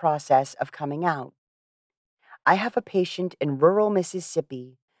 navigate the process of coming out. I have a patient in rural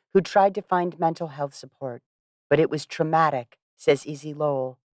Mississippi who tried to find mental health support, but it was traumatic, says Izzy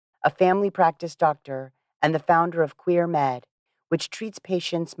Lowell, a family practice doctor and the founder of Queer Med, which treats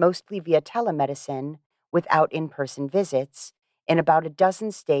patients mostly via telemedicine without in-person visits in about a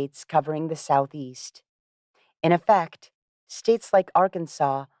dozen states covering the Southeast. In effect, states like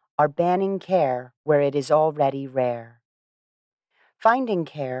Arkansas are banning care where it is already rare. Finding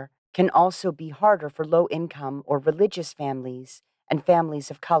care can also be harder for low-income or religious families and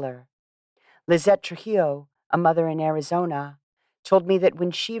families of color. Lizette Trujillo, a mother in Arizona, told me that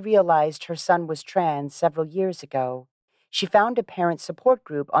when she realized her son was trans several years ago, she found a parent support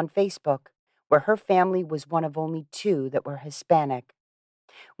group on Facebook where her family was one of only 2 that were Hispanic.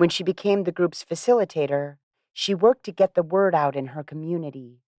 When she became the group's facilitator, she worked to get the word out in her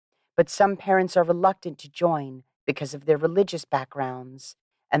community. But some parents are reluctant to join because of their religious backgrounds,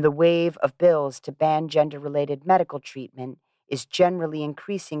 and the wave of bills to ban gender-related medical treatment is generally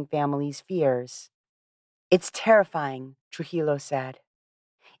increasing families' fears. It's terrifying, Trujillo said.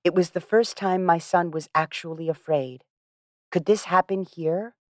 It was the first time my son was actually afraid. Could this happen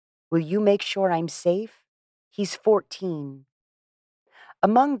here? Will you make sure I'm safe? He's 14.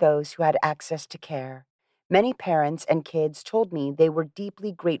 Among those who had access to care, many parents and kids told me they were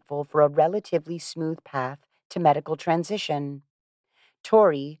deeply grateful for a relatively smooth path to medical transition.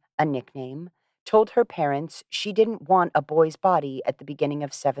 Tori, a nickname, told her parents she didn't want a boy's body at the beginning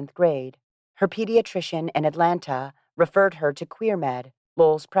of 7th grade. Her pediatrician in Atlanta referred her to QueerMed,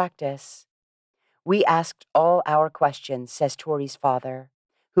 Lowell's practice. We asked all our questions, says Tori's father,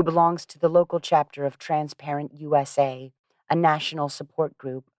 who belongs to the local chapter of Transparent USA, a national support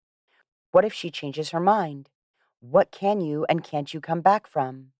group. What if she changes her mind? What can you and can't you come back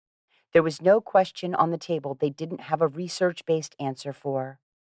from? There was no question on the table they didn't have a research-based answer for.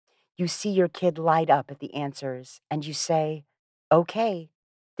 You see your kid light up at the answers, and you say, okay,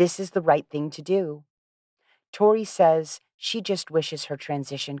 this is the right thing to do. Tori says she just wishes her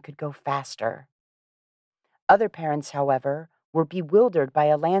transition could go faster. Other parents, however, were bewildered by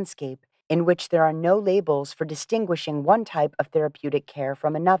a landscape in which there are no labels for distinguishing one type of therapeutic care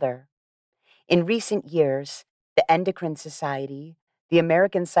from another. In recent years, the Endocrine Society, the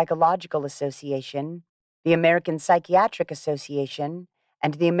American Psychological Association, the American Psychiatric Association,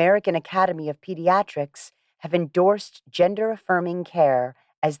 and the American Academy of Pediatrics have endorsed gender-affirming care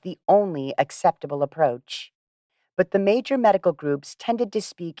as the only acceptable approach. But the major medical groups tended to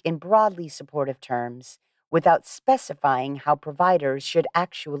speak in broadly supportive terms, without specifying how providers should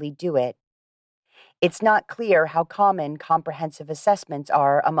actually do it. It's not clear how common comprehensive assessments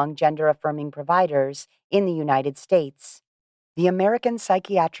are among gender-affirming providers in the United States. The American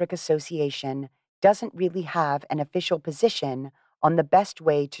Psychiatric Association doesn't really have an official position on the best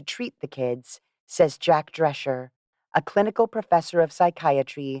way to treat the kids, says Jack Drescher, a clinical professor of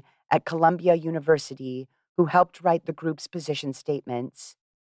psychiatry at Columbia University who helped write the group's position statements.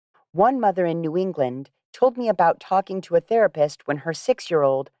 One mother in New England told me about talking to a therapist when her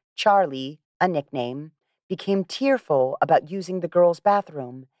 6-year-old, Charlie, a nickname, became tearful about using the girls'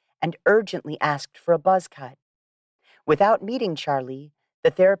 bathroom and urgently asked for a buzz cut. Without meeting Charlie, the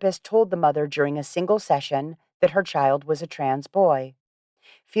therapist told the mother during a single session that her child was a trans boy.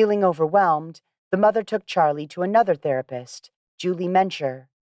 Feeling overwhelmed, the mother took Charlie to another therapist, Julie Mencher.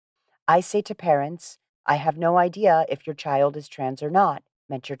 I say to parents, I have no idea if your child is trans or not,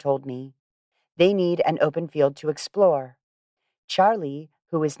 Mencher told me. They need an open field to explore. Charlie,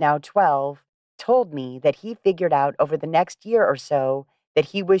 who is now 12, told me that he figured out over the next year or so that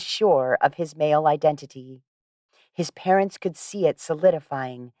he was sure of his male identity. His parents could see it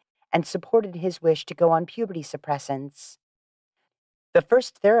solidifying and supported his wish to go on puberty suppressants. The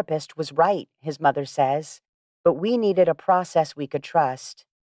first therapist was right, his mother says, but we needed a process we could trust.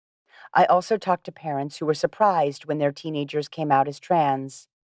 I also talked to parents who were surprised when their teenagers came out as trans.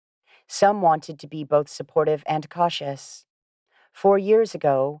 Some wanted to be both supportive and cautious. 4 years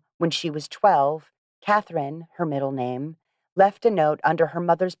ago, when she was 12, Catherine, her middle name, left a note under her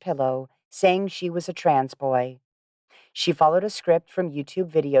mother's pillow saying she was a trans boy. She followed a script from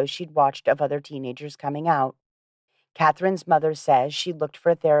YouTube videos she'd watched of other teenagers coming out. Catherine's mother says she looked for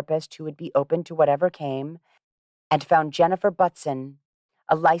a therapist who would be open to whatever came and found Jennifer Butson,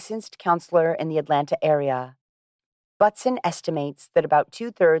 a licensed counselor in the Atlanta area. Butson estimates that about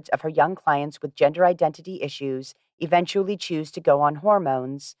 2/3 of her young clients with gender identity issues eventually choose to go on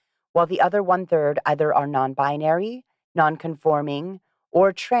hormones, while the other 1/3 either are non-binary, non-conforming,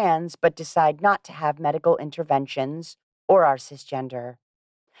 or trans but decide not to have medical interventions or are cisgender.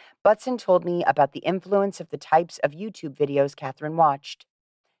 Butson told me about the influence of the types of YouTube videos Catherine watched.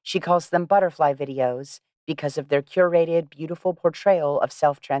 She calls them butterfly videos because of their curated, beautiful portrayal of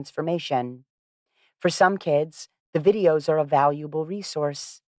self-transformation. For some kids, the videos are a valuable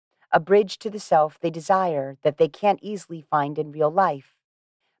resource, a bridge to the self they desire that they can't easily find in real life.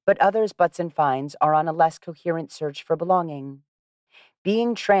 But others Butson finds are on a less coherent search for belonging.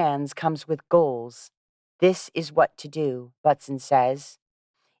 Being trans comes with goals. This is what to do, Butson says.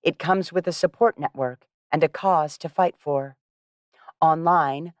 It comes with a support network and a cause to fight for.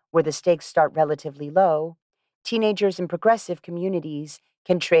 Online, where the stakes start relatively low, teenagers in progressive communities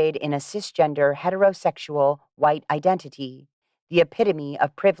can trade in a cisgender, heterosexual, white identity, the epitome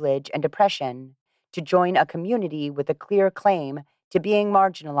of privilege and oppression, to join a community with a clear claim to being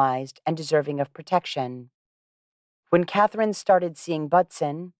marginalized and deserving of protection. When Catherine started seeing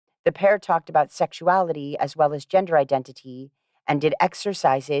Butson, the pair talked about sexuality as well as gender identity and did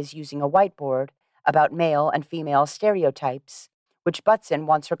exercises using a whiteboard about male and female stereotypes, which Butson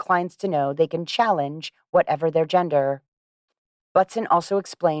wants her clients to know they can challenge whatever their gender. Butson also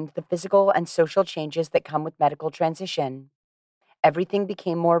explained the physical and social changes that come with medical transition. Everything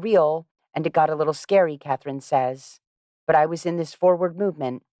became more real, and it got a little scary, Catherine says. But I was in this forward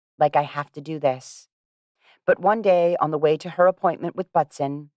movement, like I have to do this. But one day, on the way to her appointment with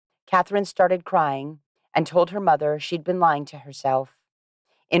Butson, Catherine started crying and told her mother she'd been lying to herself.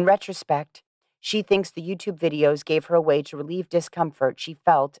 In retrospect, she thinks the YouTube videos gave her a way to relieve discomfort she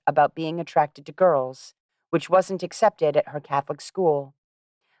felt about being attracted to girls, which wasn't accepted at her Catholic school.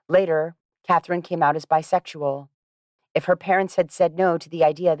 Later, Catherine came out as bisexual. If her parents had said no to the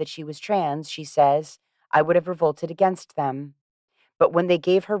idea that she was trans, she says, I would have revolted against them. But when they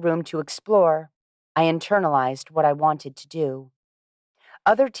gave her room to explore, I internalized what I wanted to do.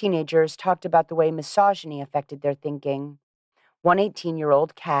 Other teenagers talked about the way misogyny affected their thinking. One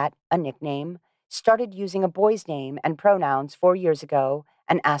 18-year-old, Kat, a nickname, started using a boy's name and pronouns 4 years ago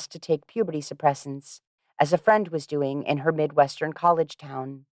and asked to take puberty suppressants, as a friend was doing in her Midwestern college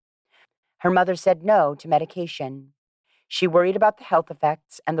town. Her mother said no to medication. She worried about the health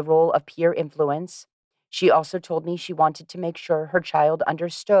effects and the role of peer influence. She also told me she wanted to make sure her child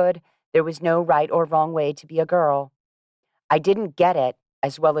understood there was no right or wrong way to be a girl. I didn't get it,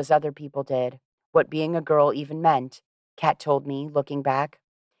 as well as other people did, what being a girl even meant, Kat told me, looking back.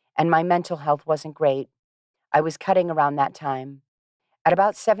 And my mental health wasn't great. I was cutting around that time. At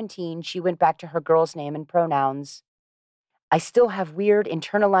about 17, she went back to her girl's name and pronouns. I still have weird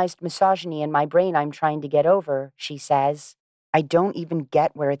internalized misogyny in my brain I'm trying to get over, she says. I don't even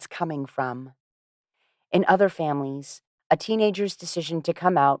get where it's coming from. In other families, a teenager's decision to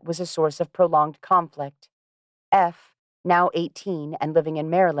come out was a source of prolonged conflict. F, now 18 and living in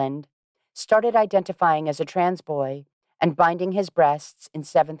Maryland, started identifying as a trans boy and binding his breasts in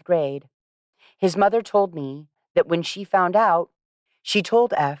 7th grade. His mother told me that when she found out, she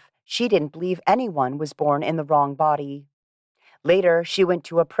told F she didn't believe anyone was born in the wrong body. Later, she went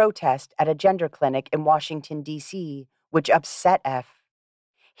to a protest at a gender clinic in Washington, D.C., which upset F.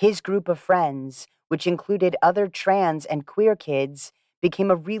 His group of friends, which included other trans and queer kids,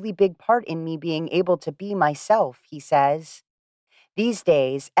 became a really big part in me being able to be myself, he says. These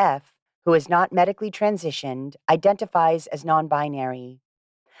days, F, who is not medically transitioned, identifies as non-binary.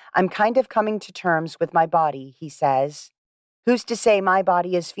 I'm kind of coming to terms with my body, he says. Who's to say my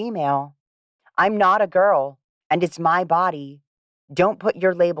body is female? I'm not a girl, and it's my body. Don't put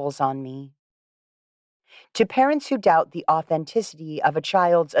your labels on me. To parents who doubt the authenticity of a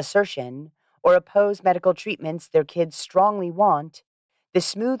child's assertion or oppose medical treatments their kids strongly want, the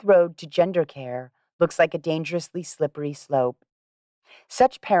smooth road to gender care looks like a dangerously slippery slope.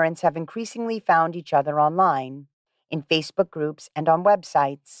 Such parents have increasingly found each other online, in Facebook groups and on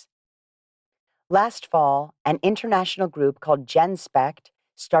websites. Last fall, an international group called GenSpect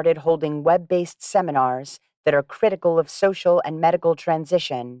started holding web-based seminars that are critical of social and medical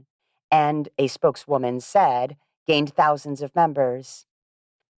transition, and, a spokeswoman said, gained thousands of members.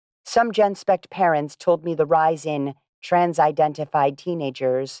 Some GenSpect parents told me the rise in trans-identified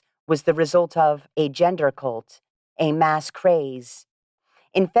teenagers was the result of a gender cult, a mass craze.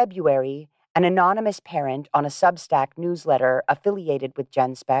 In February, an anonymous parent on a Substack newsletter affiliated with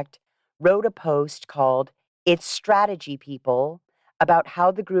GenSpect wrote a post called It's Strategy, People, about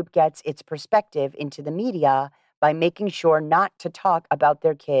how the group gets its perspective into the media by making sure not to talk about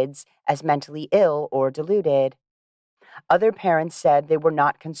their kids as mentally ill or deluded. Other parents said they were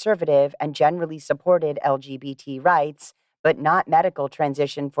not conservative and generally supported LGBT rights, but not medical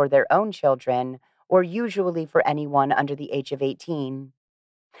transition for their own children, or usually for anyone under the age of 18.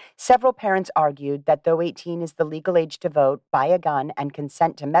 Several parents argued that though 18 is the legal age to vote, buy a gun, and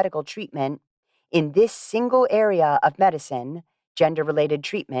consent to medical treatment, in this single area of medicine, gender-related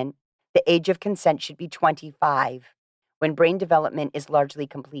treatment, the age of consent should be 25, when brain development is largely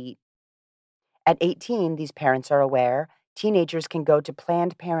complete. At 18, these parents are aware, teenagers can go to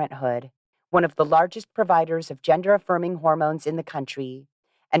Planned Parenthood, one of the largest providers of gender-affirming hormones in the country,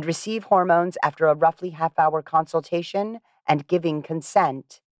 and receive hormones after a roughly half-hour consultation and giving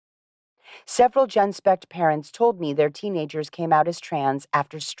consent. Several GenSpect parents told me their teenagers came out as trans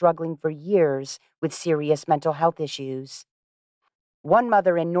after struggling for years with serious mental health issues. One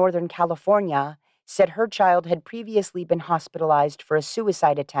mother in Northern California said her child had previously been hospitalized for a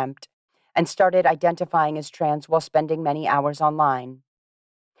suicide attempt and started identifying as trans while spending many hours online.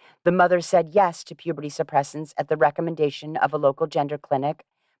 The mother said yes to puberty suppressants at the recommendation of a local gender clinic,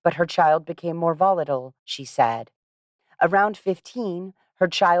 but her child became more volatile, she said. Around 15, her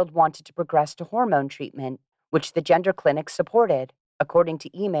child wanted to progress to hormone treatment, which the gender clinic supported, according to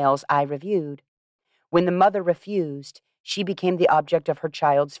emails I reviewed. When the mother refused, she became the object of her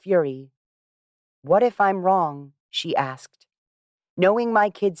child's fury. "What if I'm wrong?" she asked. "Knowing my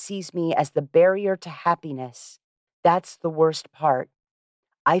kid sees me as the barrier to happiness, that's the worst part.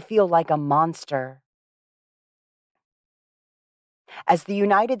 I feel like a monster." As the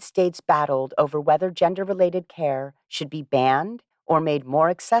United States battled over whether gender-related care should be banned or made more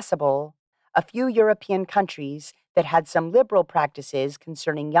accessible, a few European countries that had some liberal practices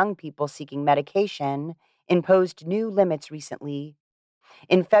concerning young people seeking medication imposed new limits recently.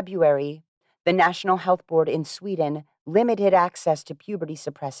 In February, the National Health Board in Sweden limited access to puberty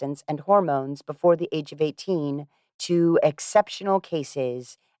suppressants and hormones before the age of 18 to exceptional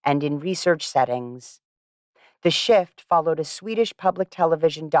cases and in research settings. The shift followed a Swedish public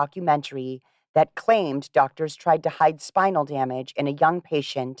television documentary that claimed doctors tried to hide spinal damage in a young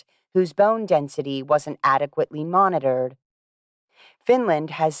patient whose bone density wasn't adequately monitored.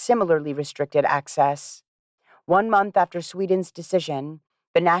 Finland has similarly restricted access. 1 month after Sweden's decision,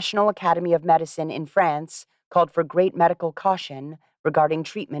 the National Academy of Medicine in France called for great medical caution regarding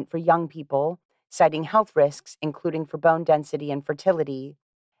treatment for young people, citing health risks, including for bone density and fertility,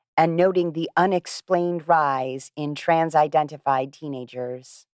 and noting the unexplained rise in trans-identified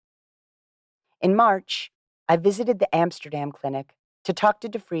teenagers. In March, I visited the Amsterdam clinic to talk to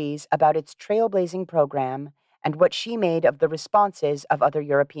DeFries about its trailblazing program and what she made of the responses of other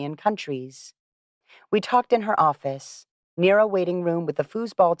European countries. We talked in her office, near a waiting room with a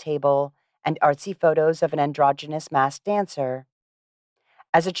foosball table and artsy photos of an androgynous masked dancer.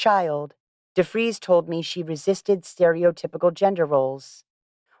 As a child, DeFries told me she resisted stereotypical gender roles.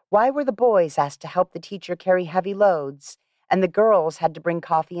 Why were the boys asked to help the teacher carry heavy loads, and the girls had to bring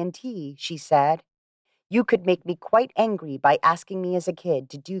coffee and tea, she said. You could make me quite angry by asking me as a kid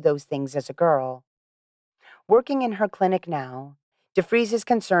to do those things as a girl. Working in her clinic now, DeFries is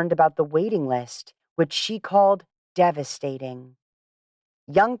concerned about the waiting list, which she called devastating.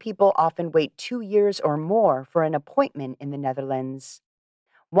 Young people often wait 2 years or more for an appointment in the Netherlands.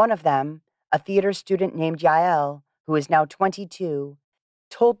 One of them, a theater student named Yael, who is now 22,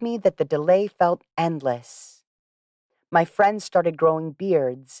 told me that the delay felt endless. My friends started growing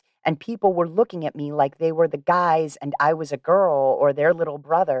beards, and people were looking at me like they were the guys and I was a girl or their little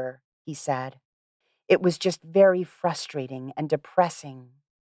brother, he said. It was just very frustrating and depressing.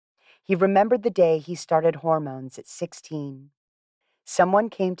 He remembered the day he started hormones at 16. Someone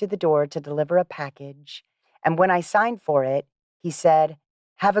came to the door to deliver a package, and when I signed for it, he said,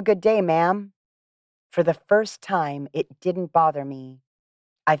 "Have a good day, ma'am." For the first time, it didn't bother me.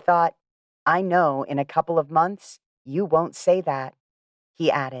 I thought, I know in a couple of months, you won't say that.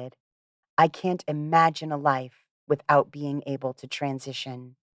 He added, I can't imagine a life without being able to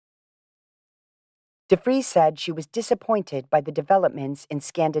transition. DeFries said she was disappointed by the developments in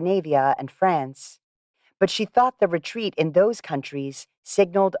Scandinavia and France, but she thought the retreat in those countries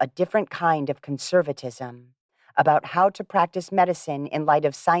signaled a different kind of conservatism about how to practice medicine in light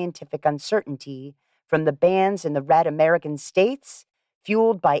of scientific uncertainty from the bans in the red American states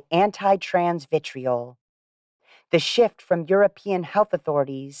fueled by anti-trans vitriol. The shift from European health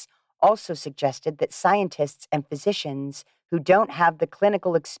authorities also suggested that scientists and physicians who don't have the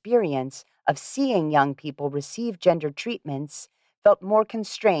clinical experience of seeing young people receive gender treatments felt more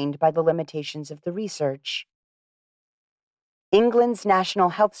constrained by the limitations of the research. England's National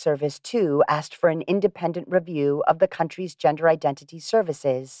Health Service, too, asked for an independent review of the country's gender identity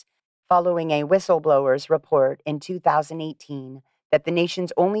services, following a whistleblower's report in 2018 that the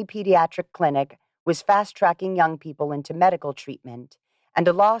nation's only pediatric clinic was fast-tracking young people into medical treatment, and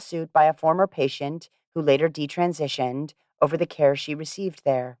a lawsuit by a former patient who later detransitioned over the care she received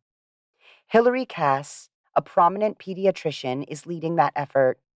there. Hilary Cass, a prominent pediatrician, is leading that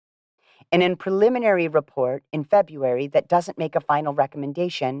effort. In a preliminary report in February that doesn't make a final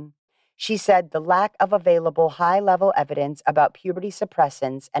recommendation, she said the lack of available high-level evidence about puberty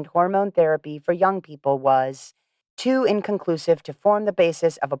suppressants and hormone therapy for young people was too inconclusive to form the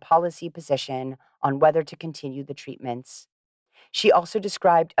basis of a policy position on whether to continue the treatments. She also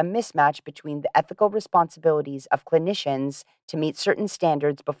described a mismatch between the ethical responsibilities of clinicians to meet certain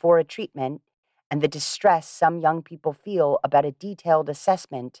standards before a treatment and the distress some young people feel about a detailed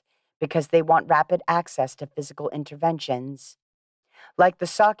assessment because they want rapid access to physical interventions. Like the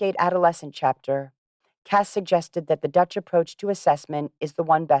SOC8 adolescent chapter, Cass suggested that the Dutch approach to assessment is the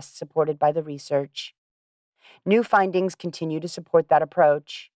one best supported by the research. New findings continue to support that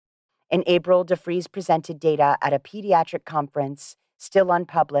approach. In April, DeFries presented data at a pediatric conference, still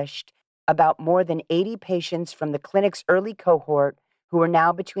unpublished, about more than 80 patients from the clinic's early cohort who are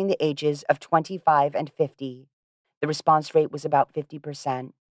now between the ages of 25 and 50. The response rate was about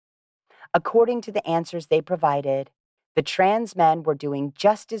 50%. According to the answers they provided, the trans men were doing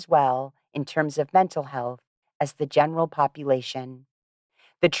just as well in terms of mental health as the general population.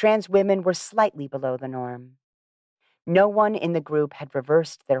 The trans women were slightly below the norm. No one in the group had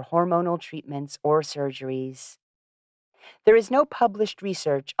reversed their hormonal treatments or surgeries. There is no published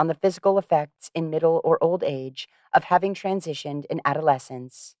research on the physical effects in middle or old age of having transitioned in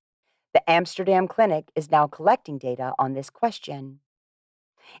adolescence. The Amsterdam Clinic is now collecting data on this question.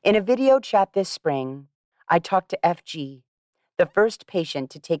 In a video chat this spring, I talked to FG, the first patient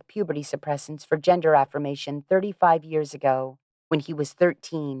to take puberty suppressants for gender affirmation 35 years ago when he was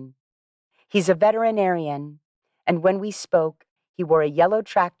 13. He's a veterinarian, and when we spoke, he wore a yellow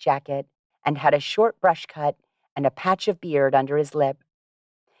track jacket and had a short brush cut and a patch of beard under his lip.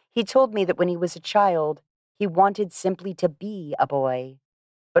 He told me that when he was a child, he wanted simply to be a boy.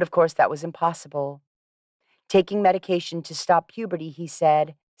 But of course, that was impossible. Taking medication to stop puberty, he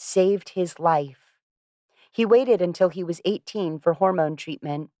said, saved his life. He waited until he was 18 for hormone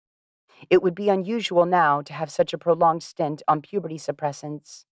treatment. It would be unusual now to have such a prolonged stint on puberty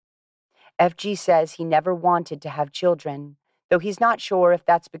suppressants. FG says he never wanted to have children, though he's not sure if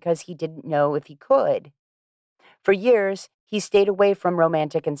that's because he didn't know if he could. For years, he stayed away from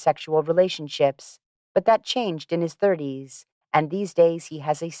romantic and sexual relationships, but that changed in his 30s, and these days he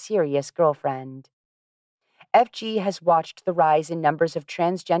has a serious girlfriend. FG has watched the rise in numbers of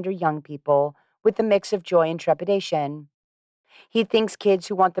transgender young people with a mix of joy and trepidation. He thinks kids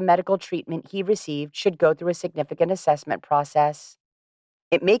who want the medical treatment he received should go through a significant assessment process.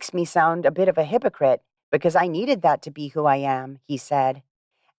 It makes me sound a bit of a hypocrite because I needed that to be who I am, he said.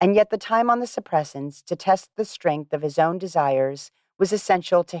 And yet the time on the suppressants to test the strength of his own desires was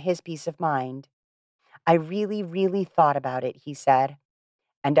essential to his peace of mind. I really, really thought about it, he said,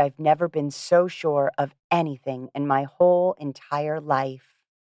 and I've never been so sure of anything in my whole entire life.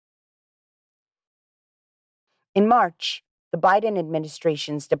 In March, the Biden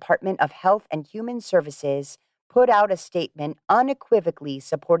administration's Department of Health and Human Services put out a statement unequivocally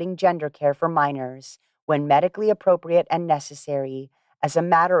supporting gender care for minors when medically appropriate and necessary as a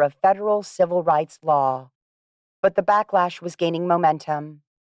matter of federal civil rights law. But the backlash was gaining momentum.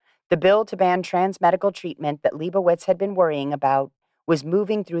 The bill to ban trans medical treatment that Leibowitz had been worrying about was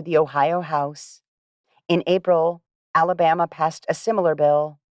moving through the Ohio House. In April, Alabama passed a similar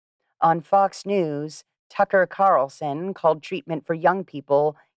bill. On Fox News, Tucker Carlson called treatment for young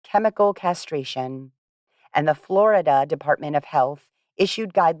people chemical castration. And the Florida Department of Health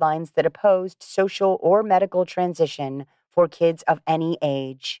issued guidelines that opposed social or medical transition for kids of any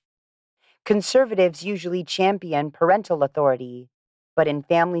age. Conservatives usually champion parental authority, but in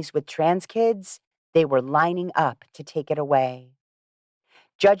families with trans kids, they were lining up to take it away.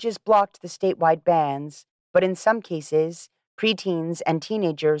 Judges blocked the statewide bans, but in some cases, preteens and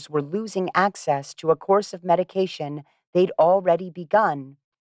teenagers were losing access to a course of medication they'd already begun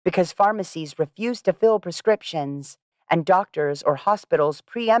because pharmacies refused to fill prescriptions and doctors or hospitals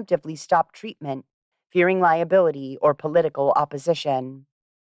preemptively stopped treatment, fearing liability or political opposition.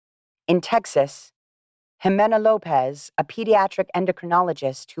 In Texas, Jimena Lopez, a pediatric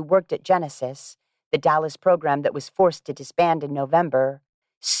endocrinologist who worked at Genesis, the Dallas program that was forced to disband in November,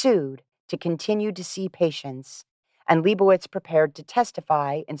 sued to continue to see patients, and Leibowitz prepared to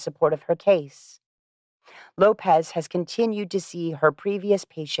testify in support of her case. Lopez has continued to see her previous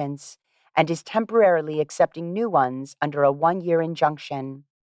patients and is temporarily accepting new ones under a 1-year injunction.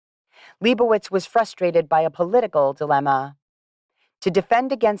 Leibowitz was frustrated by a political dilemma. To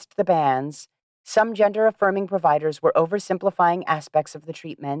defend against the bans, some gender-affirming providers were oversimplifying aspects of the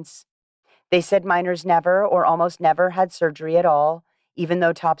treatments. They said minors never or almost never had surgery at all, even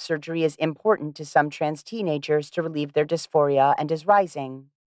though top surgery is important to some trans teenagers to relieve their dysphoria and is rising.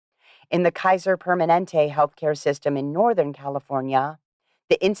 In the Kaiser Permanente healthcare system in Northern California,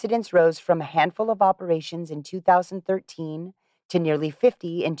 the incidence rose from a handful of operations in 2013 to nearly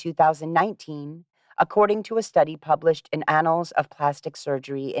 50 in 2019, according to a study published in Annals of Plastic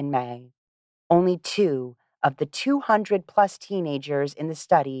Surgery in May. Only 2 of the 200-plus teenagers in the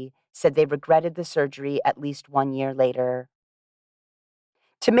study said they regretted the surgery at least 1 year later.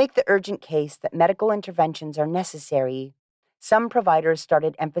 To make the urgent case that medical interventions are necessary, some providers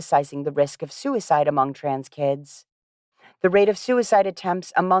started emphasizing the risk of suicide among trans kids. The rate of suicide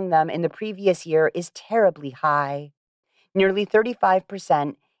attempts among them in the previous year is terribly high. Nearly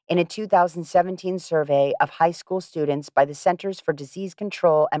 35% in a 2017 survey of high school students by the Centers for Disease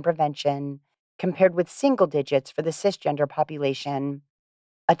Control and Prevention, compared with single digits for the cisgender population.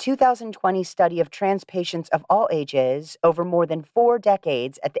 A 2020 study of trans patients of all ages over more than 4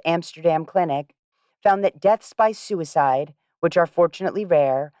 decades at the Amsterdam Clinic found that deaths by suicide, which are fortunately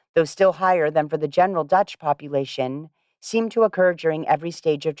rare, though still higher than for the general Dutch population, seem to occur during every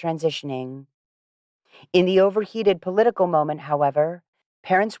stage of transitioning. In the overheated political moment, however,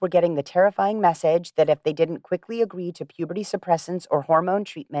 parents were getting the terrifying message that if they didn't quickly agree to puberty suppressants or hormone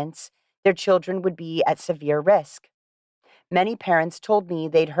treatments, their children would be at severe risk. Many parents told me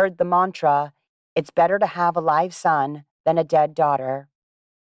they'd heard the mantra, "It's better to have a live son than a dead daughter."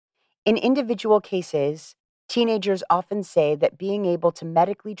 In individual cases, teenagers often say that being able to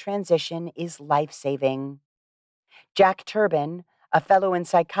medically transition is life-saving. Jack Turbin, a fellow in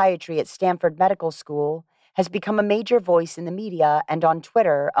psychiatry at Stanford Medical School, has become a major voice in the media and on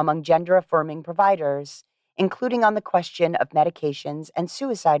Twitter among gender-affirming providers, including on the question of medications and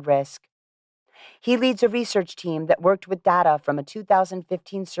suicide risk. He leads a research team that worked with data from a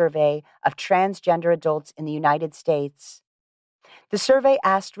 2015 survey of transgender adults in the United States. The survey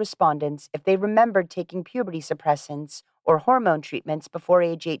asked respondents if they remembered taking puberty suppressants or hormone treatments before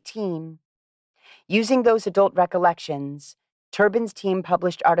age 18. Using those adult recollections, Turbin's team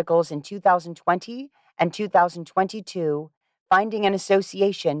published articles in 2020 and 2022 finding an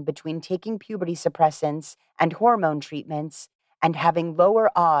association between taking puberty suppressants and hormone treatments and having lower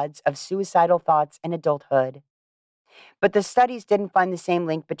odds of suicidal thoughts in adulthood. But the studies didn't find the same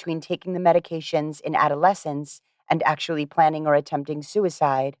link between taking the medications in adolescence and actually planning or attempting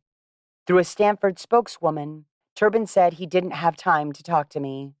suicide. Through a Stanford spokeswoman, Turbin said he didn't have time to talk to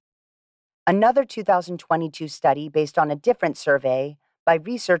me. Another 2022 study based on a different survey by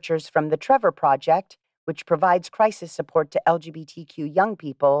researchers from the Trevor Project, which provides crisis support to LGBTQ young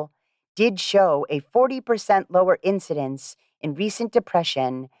people, did show a 40% lower incidence in recent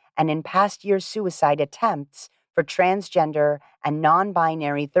depression and in past years' suicide attempts for transgender and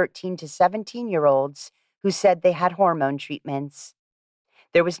non-binary 13 to 17-year-olds who said they had hormone treatments.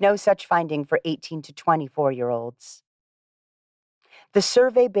 There was no such finding for 18 to 24-year-olds. The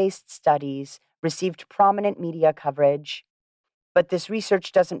survey-based studies received prominent media coverage, but this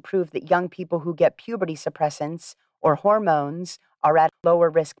research doesn't prove that young people who get puberty suppressants or hormones are at lower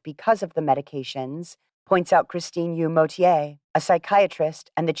risk because of the medications, points out Christine Yu Motier, a psychiatrist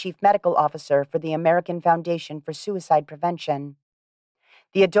and the chief medical officer for the American Foundation for Suicide Prevention.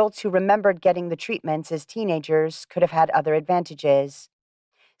 The adults who remembered getting the treatments as teenagers could have had other advantages.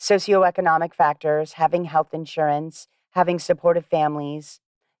 Socioeconomic factors, having health insurance, having supportive families,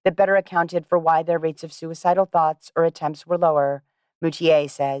 that better accounted for why their rates of suicidal thoughts or attempts were lower, Moutier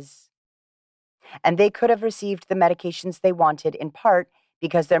says. And they could have received the medications they wanted in part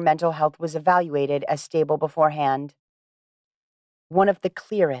because their mental health was evaluated as stable beforehand. One of the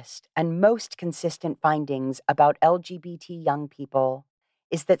clearest and most consistent findings about LGBT young people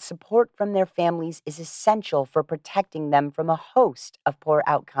is that support from their families is essential for protecting them from a host of poor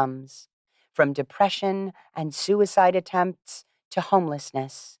outcomes, from depression and suicide attempts to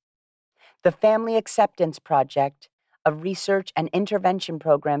homelessness. The Family Acceptance Project, a research and intervention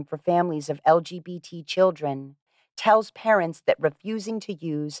program for families of LGBT children, tells parents that refusing to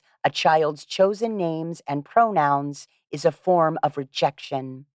use a child's chosen names and pronouns is a form of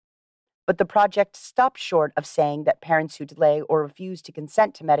rejection. But the project stops short of saying that parents who delay or refuse to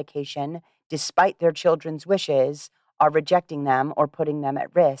consent to medication, despite their children's wishes, are rejecting them or putting them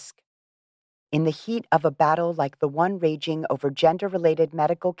at risk. In the heat of a battle like the one raging over gender-related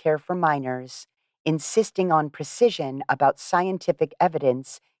medical care for minors, insisting on precision about scientific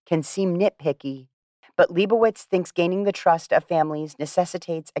evidence can seem nitpicky, but Leibowitz thinks gaining the trust of families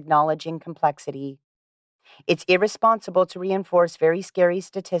necessitates acknowledging complexity. It's irresponsible to reinforce very scary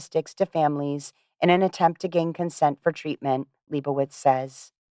statistics to families in an attempt to gain consent for treatment, Leibowitz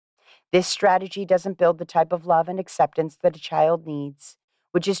says. This strategy doesn't build the type of love and acceptance that a child needs,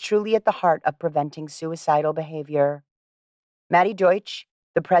 which is truly at the heart of preventing suicidal behavior. Maddie Deutsch,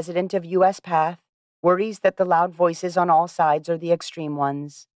 the president of U.S. PATH, worries that the loud voices on all sides are the extreme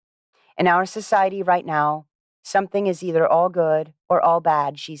ones. In our society right now, something is either all good or all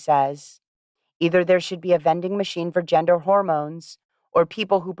bad, she says. Either there should be a vending machine for gender hormones, or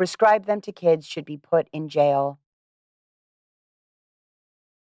people who prescribe them to kids should be put in jail.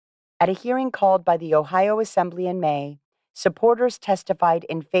 At a hearing called by the Ohio Assembly in May, supporters testified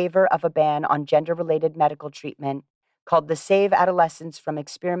in favor of a ban on gender-related medical treatment called the Save Adolescents from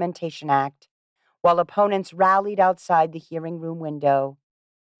Experimentation Act, while opponents rallied outside the hearing room window.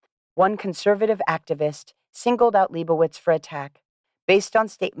 One conservative activist singled out Leibowitz for attack based on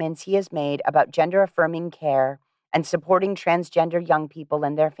statements he has made about gender-affirming care and supporting transgender young people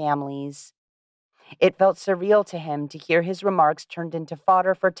and their families. It felt surreal to him to hear his remarks turned into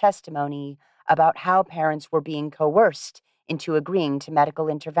fodder for testimony about how parents were being coerced into agreeing to medical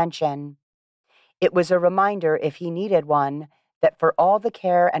intervention. It was a reminder, if he needed one, that for all the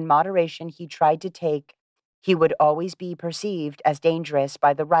care and moderation he tried to take, he would always be perceived as dangerous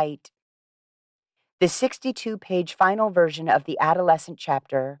by the right. The 62-page final version of the adolescent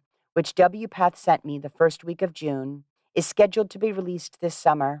chapter, which WPATH sent me the first week of June, is scheduled to be released this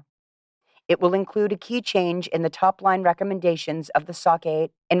summer. It will include a key change in the top-line recommendations of the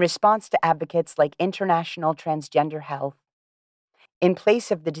SOC8 in response to advocates like International Transgender Health. In place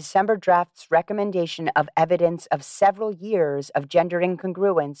of the December draft's recommendation of evidence of several years of gender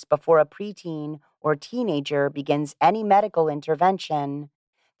incongruence before a preteen or teenager begins any medical intervention,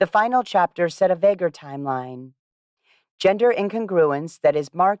 the final chapter set a vaguer timeline: gender incongruence that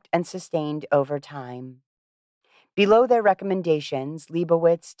is marked and sustained over time. Below their recommendations,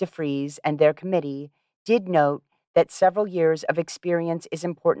 Leibowitz, DeFries, and their committee did note that several years of experience is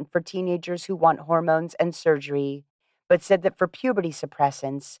important for teenagers who want hormones and surgery, but said that for puberty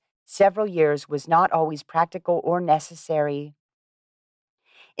suppressants, several years was not always practical or necessary.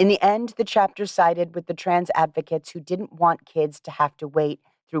 In the end, the chapter sided with the trans advocates who didn't want kids to have to wait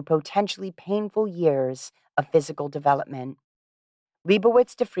through potentially painful years of physical development.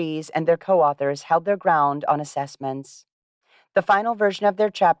 Leibowitz, DeFries, and their co-authors held their ground on assessments. The final version of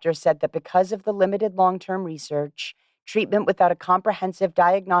their chapter said that because of the limited long-term research, treatment without a comprehensive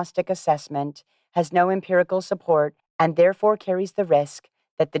diagnostic assessment has no empirical support and therefore carries the risk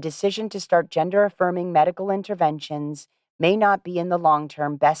that the decision to start gender-affirming medical interventions may not be in the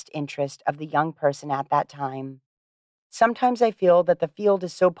long-term best interest of the young person at that time. Sometimes I feel that the field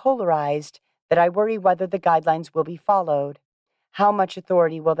is so polarized that I worry whether the guidelines will be followed. How much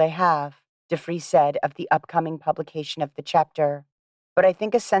authority will they have? DeFries said of the upcoming publication of the chapter. But I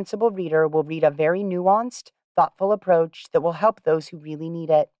think a sensible reader will read a very nuanced, thoughtful approach that will help those who really need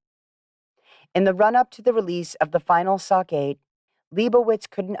it. In the run-up to the release of the final SOC8, Leibowitz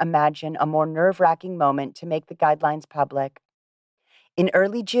couldn't imagine a more nerve-wracking moment to make the guidelines public. In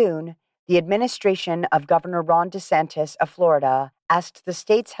early June, the administration of Governor Ron DeSantis of Florida asked the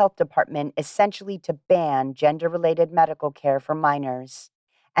state's health department essentially to ban gender-related medical care for minors,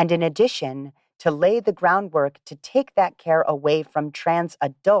 and in addition, to lay the groundwork to take that care away from trans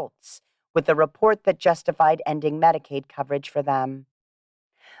adults with a report that justified ending Medicaid coverage for them.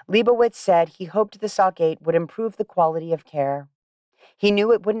 Leibowitz said he hoped the SOC8 would improve the quality of care. He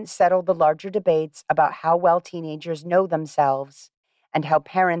knew it wouldn't settle the larger debates about how well teenagers know themselves and how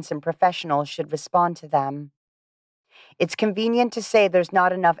parents and professionals should respond to them. It's convenient to say there's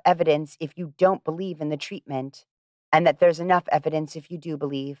not enough evidence if you don't believe in the treatment, and that there's enough evidence if you do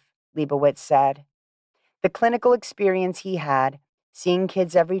believe, Leibowitz said. The clinical experience he had, seeing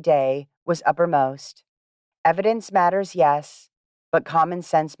kids every day, was uppermost. Evidence matters, yes, but common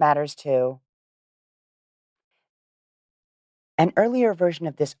sense matters too. An earlier version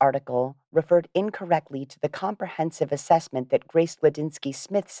of this article referred incorrectly to the comprehensive assessment that Grace Ladinsky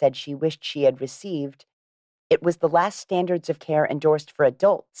Smith said she wished she had received. It was the last standards of care endorsed for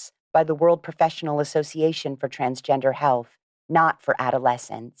adults by the World Professional Association for Transgender Health, not for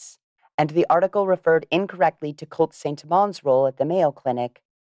adolescents. And the article referred incorrectly to Colt St. Amand's role at the Mayo Clinic.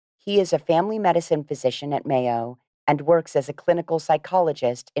 He is a family medicine physician at Mayo and works as a clinical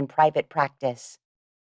psychologist in private practice.